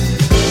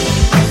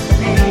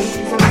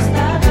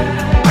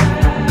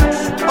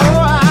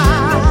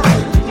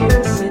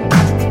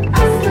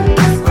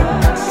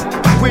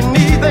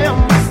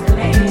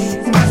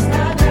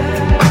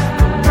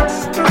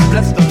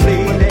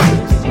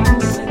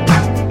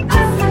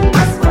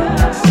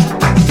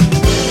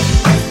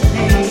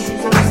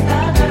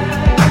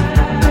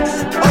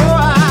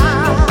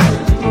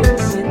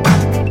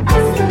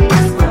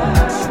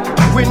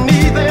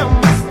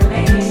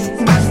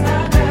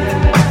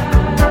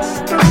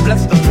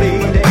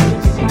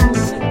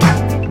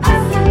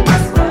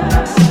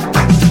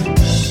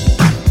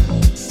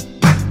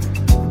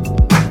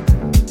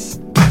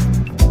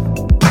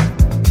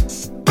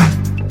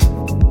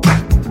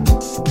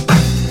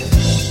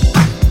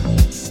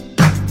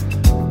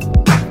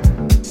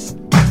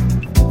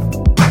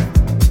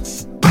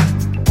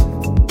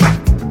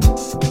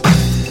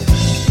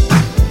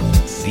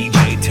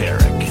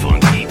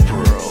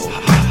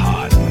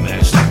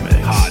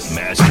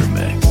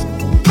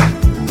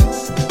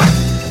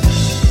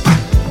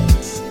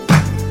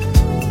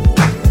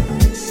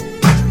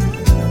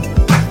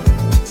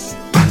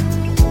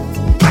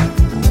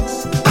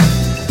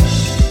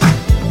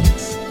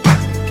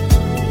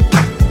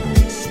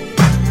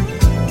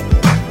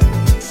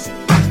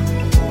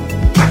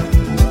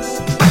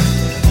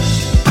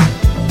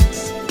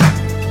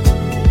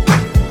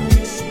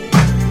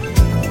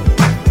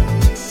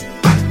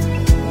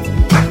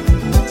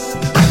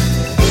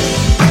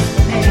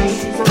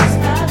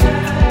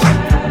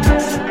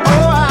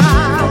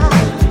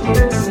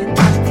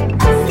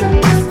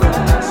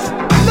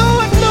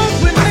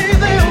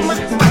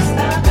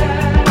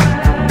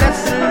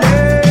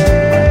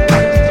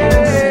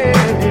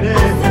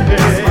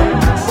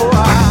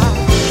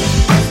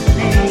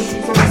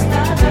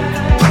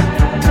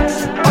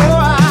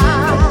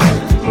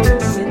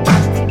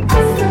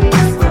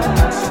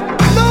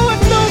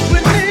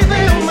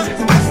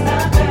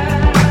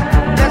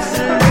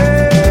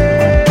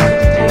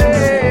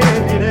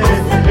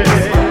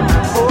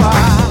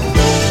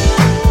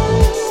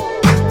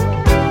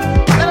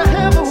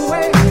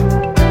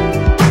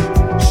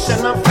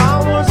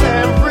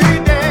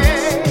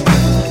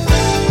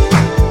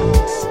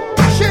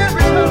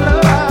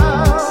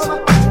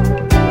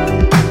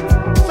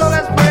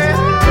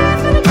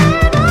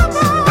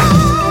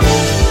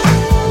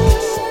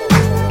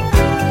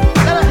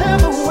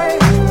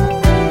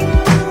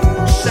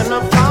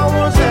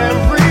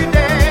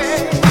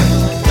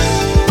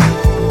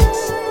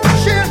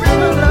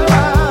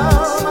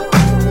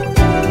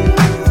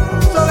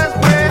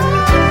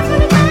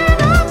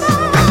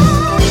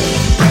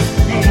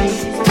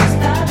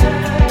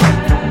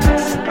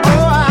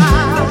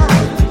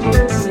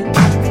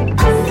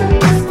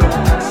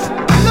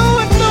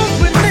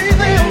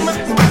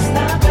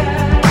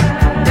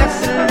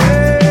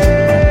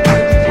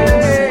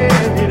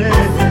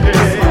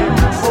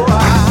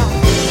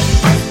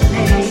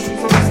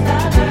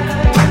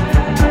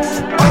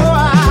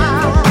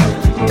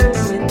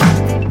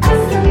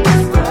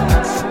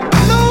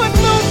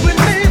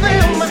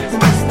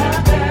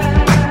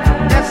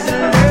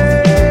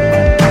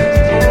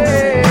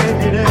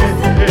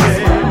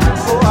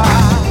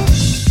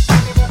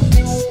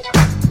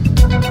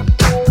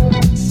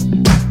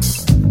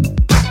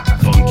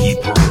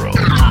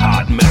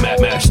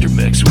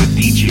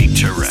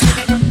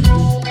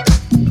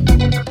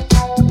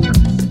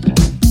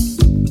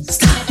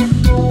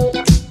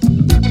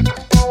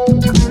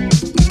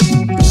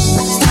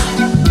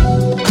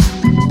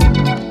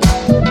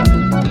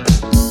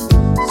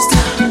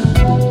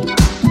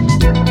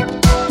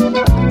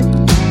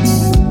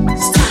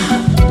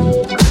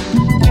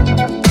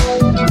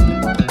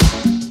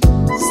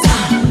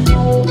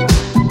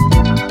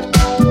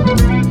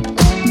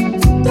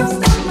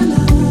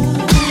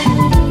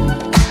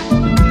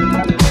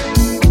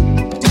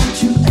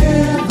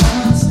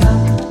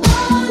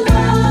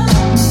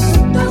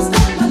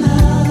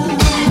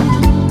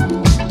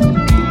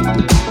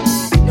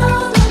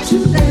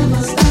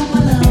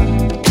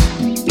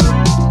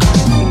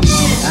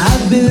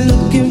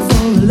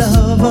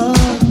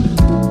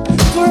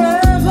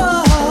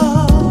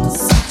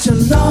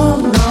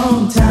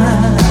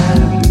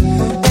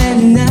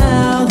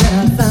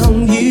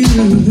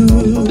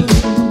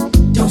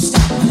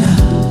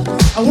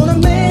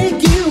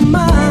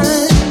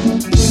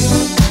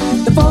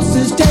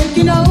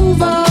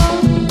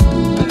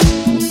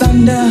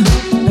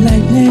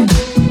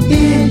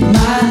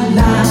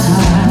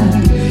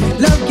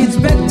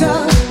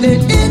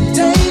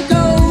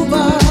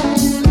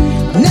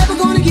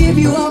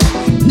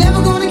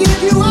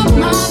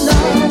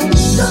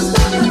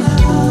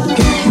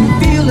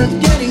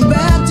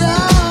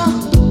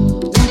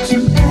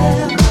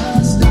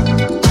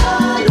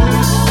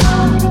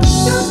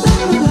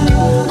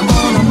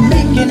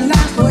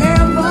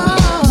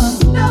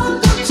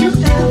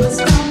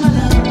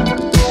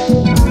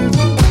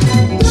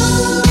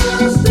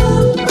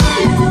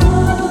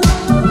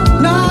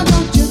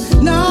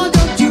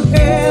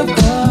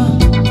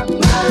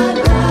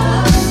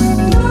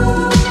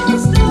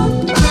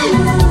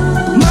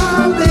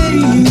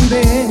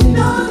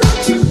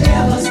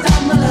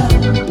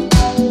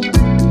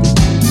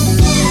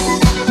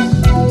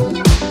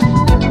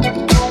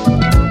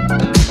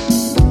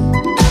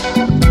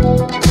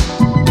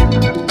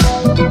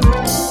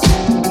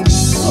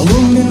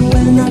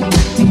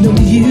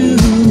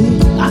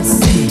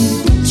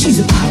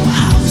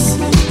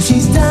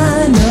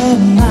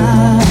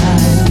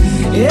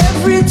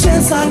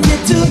 I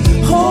get to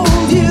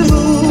hold you,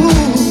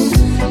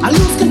 I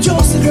lose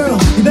control, so girl,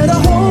 you better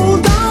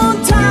hold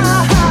on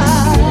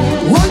tight.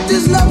 Want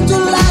this love to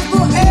last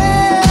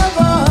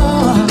forever,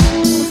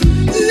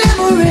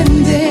 never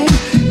ending,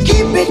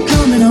 keep it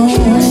coming on.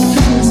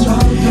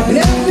 And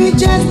every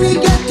chance we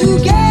get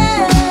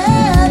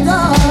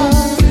together,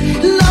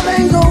 love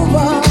ain't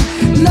over,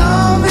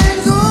 love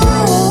ain't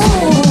over.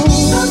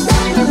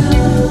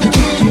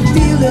 Can't you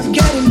feel it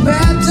getting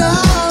better?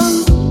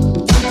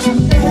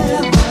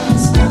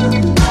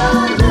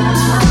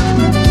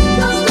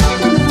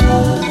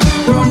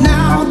 Girl,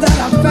 now that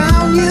I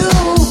found you,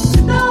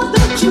 know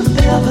that you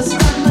never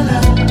stop my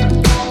love.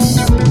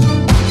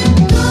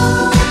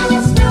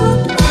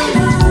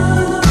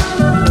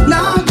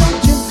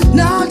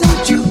 Now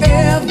don't you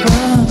ever,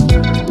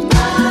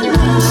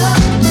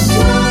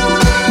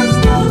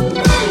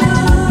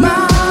 my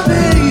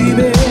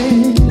baby,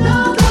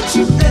 now don't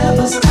you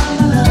ever stop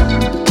my love.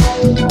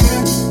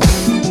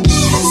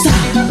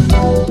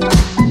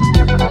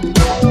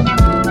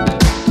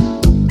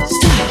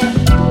 Stop.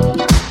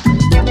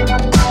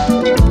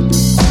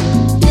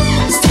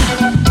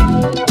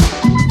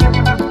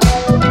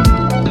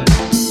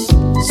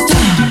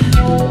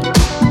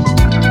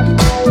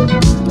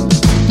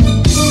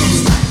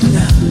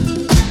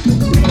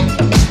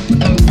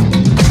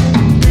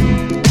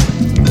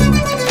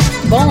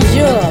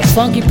 Bonjour,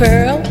 Funky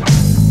Pearl.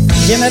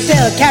 Je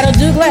m'appelle Carol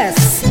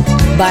Douglas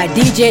by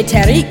DJ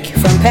TAREK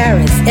from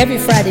Paris every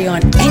Friday on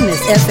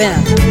Amos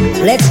FM.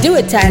 Let's do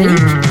it, TAREK.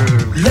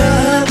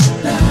 Love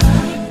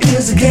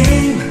is a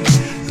game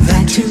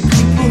that two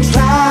people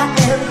try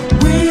and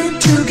win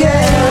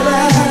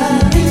together.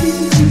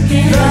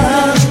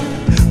 Love,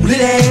 well,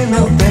 it ain't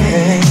no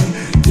thing.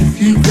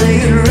 If you play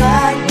it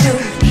right,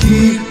 you'll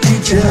keep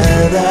each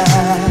other.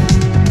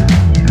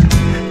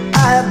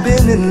 I've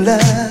been in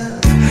love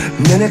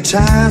many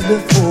times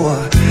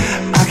before.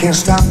 I can't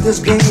stop this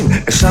game.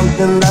 It's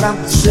something that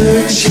I'm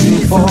searching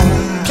for.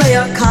 Play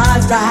your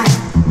cards right,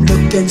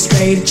 looking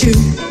straight at you.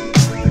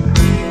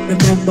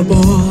 Remember,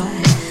 boy,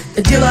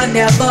 the dealer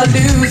never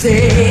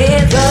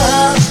loses.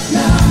 Love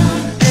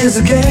is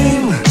a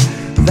game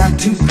that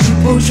two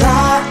people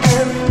try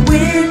and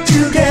win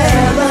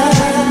together.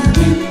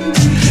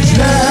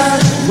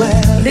 Love,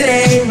 well, it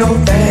ain't no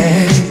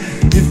thing.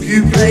 If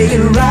you play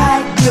it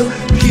right, you'll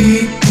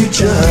keep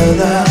each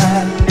other.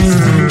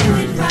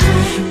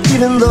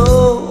 Even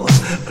though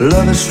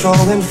love is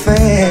strong and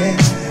fair,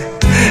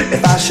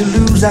 if I should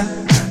lose out,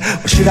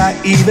 or should I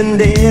even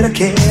dare to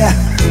care?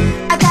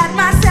 I got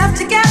myself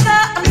together,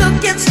 I'm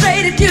looking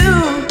straight at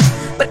you.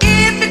 But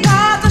if the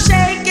cards are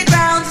shaking,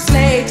 grounds is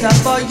later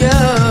for you.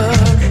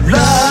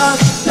 Love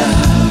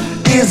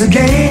is a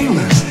game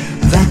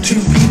that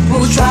two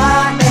people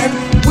try and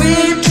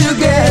win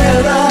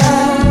together.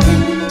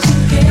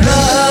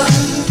 Love,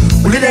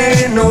 well, it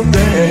ain't no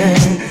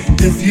thing.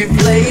 If you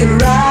play it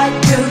right,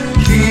 you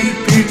keep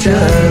each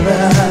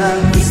other.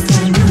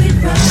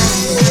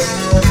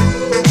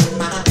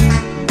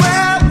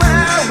 Well.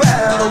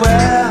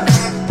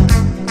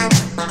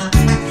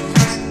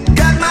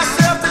 Got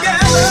myself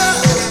together.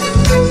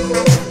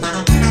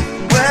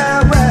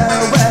 Well.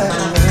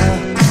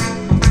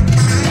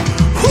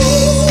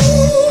 Ooh.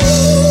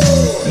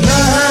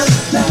 Love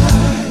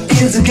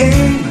is a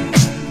game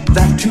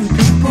that two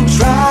people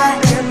try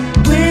and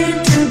win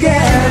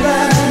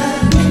together.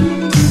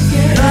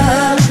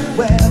 Love,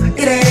 well,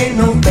 it ain't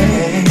no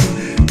thing.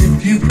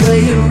 If you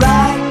play it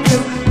right, you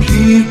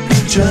keep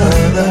each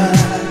other.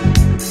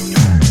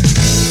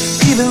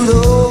 Even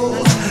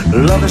though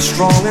love is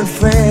strong and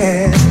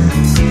fair,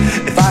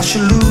 if I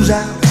should lose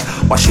out,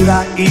 why should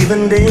I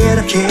even dare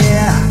to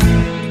care?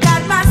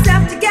 Got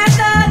myself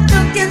together,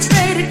 looking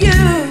straight at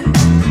you.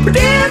 But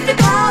if the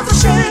cards are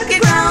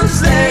shaking, grounds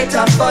is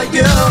later for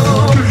you.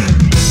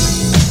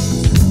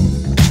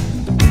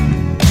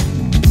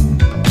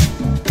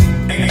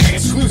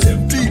 Exclusive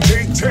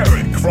DJ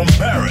TAREK from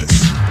Paris.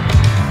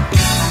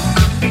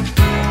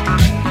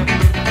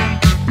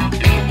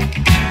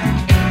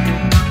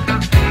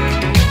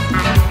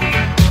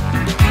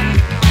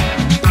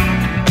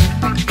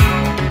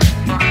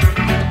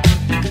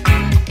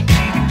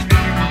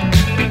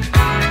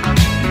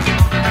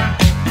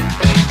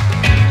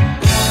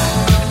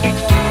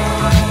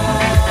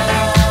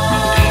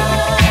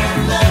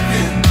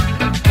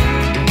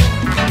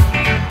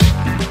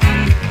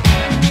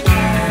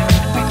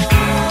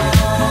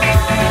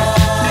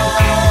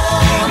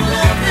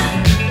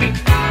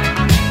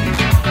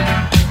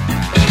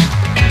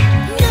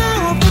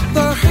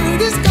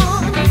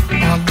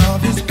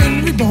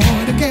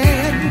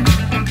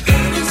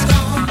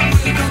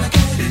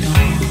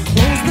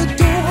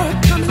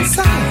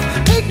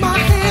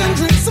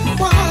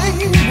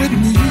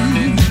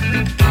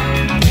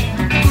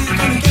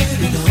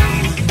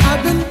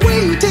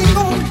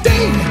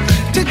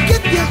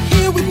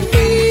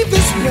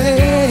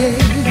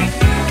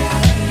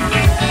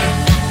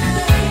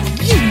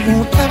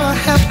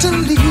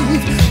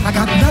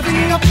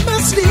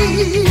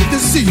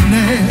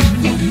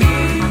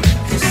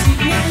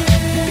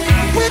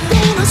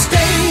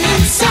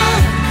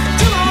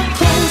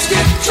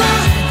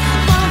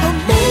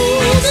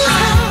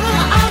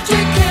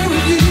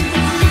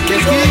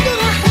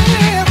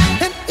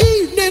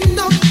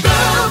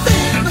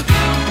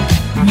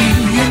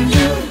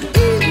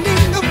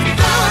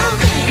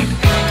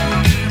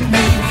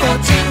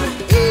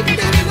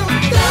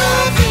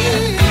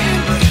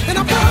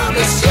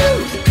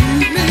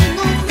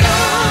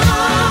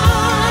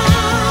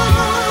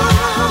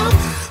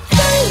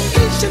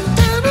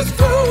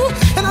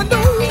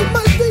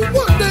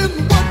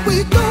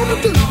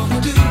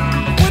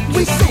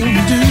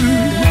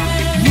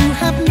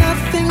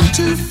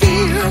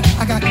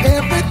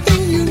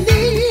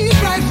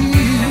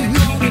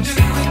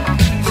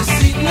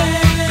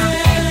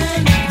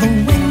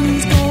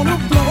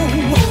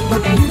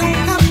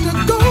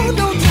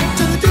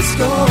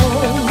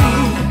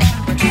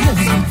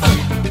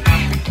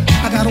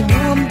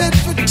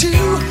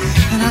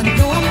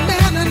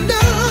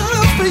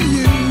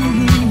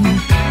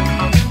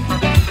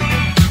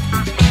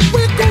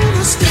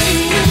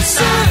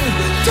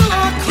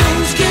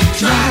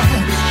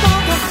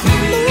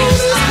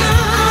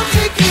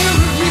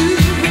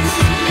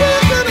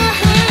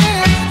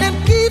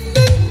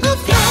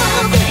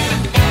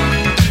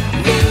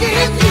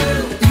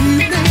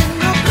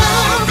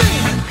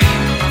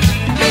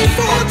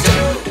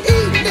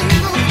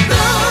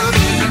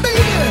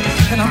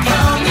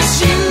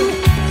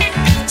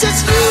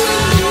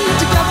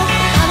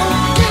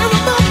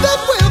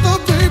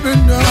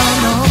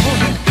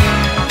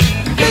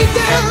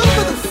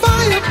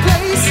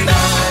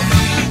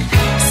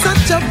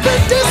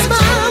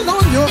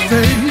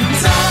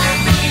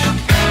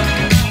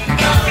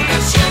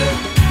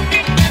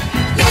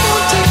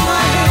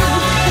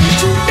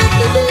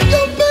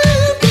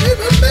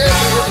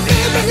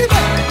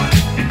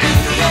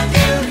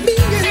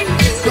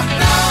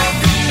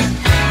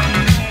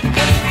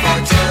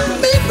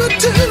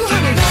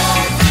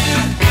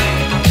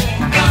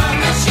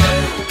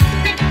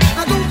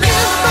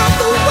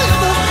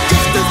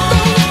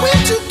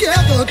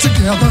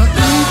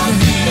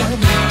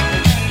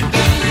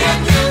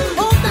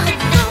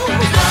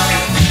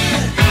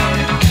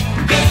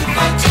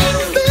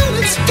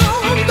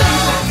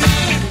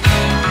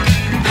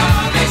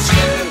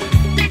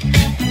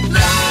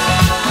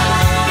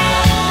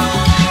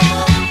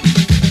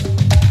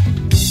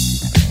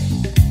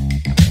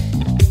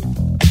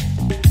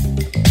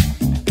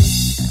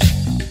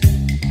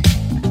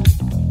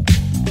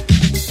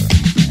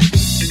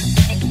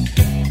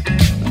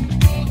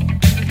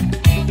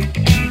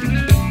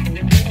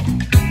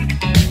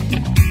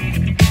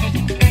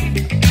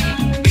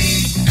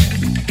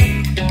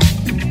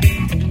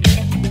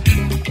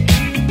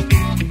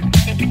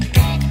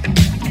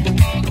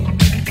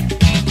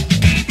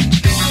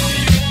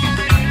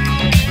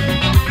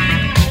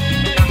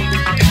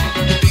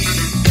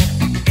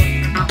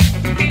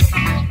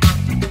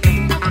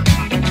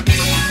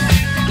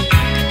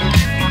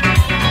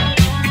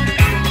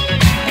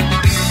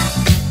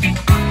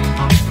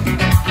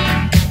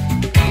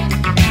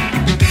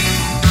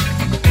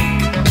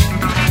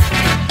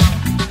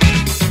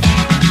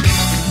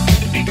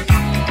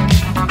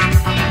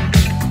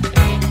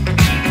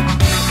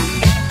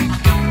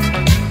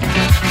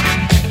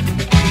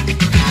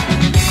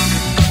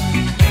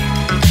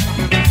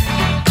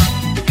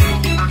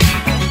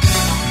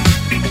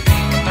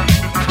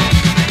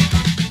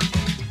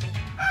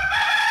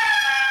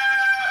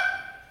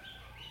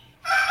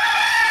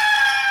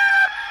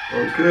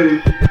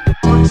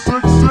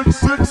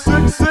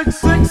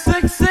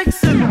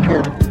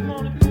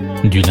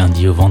 Du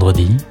lundi au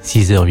vendredi,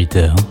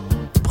 6h-8h,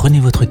 prenez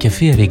votre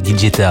café avec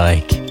DJ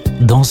Tarek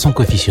dans son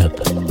coffee shop.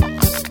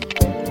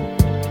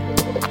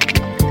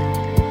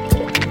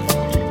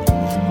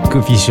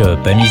 Coffee Shop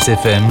à Miss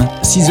FM,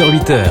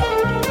 6h-8h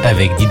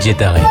avec DJ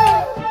Tarek.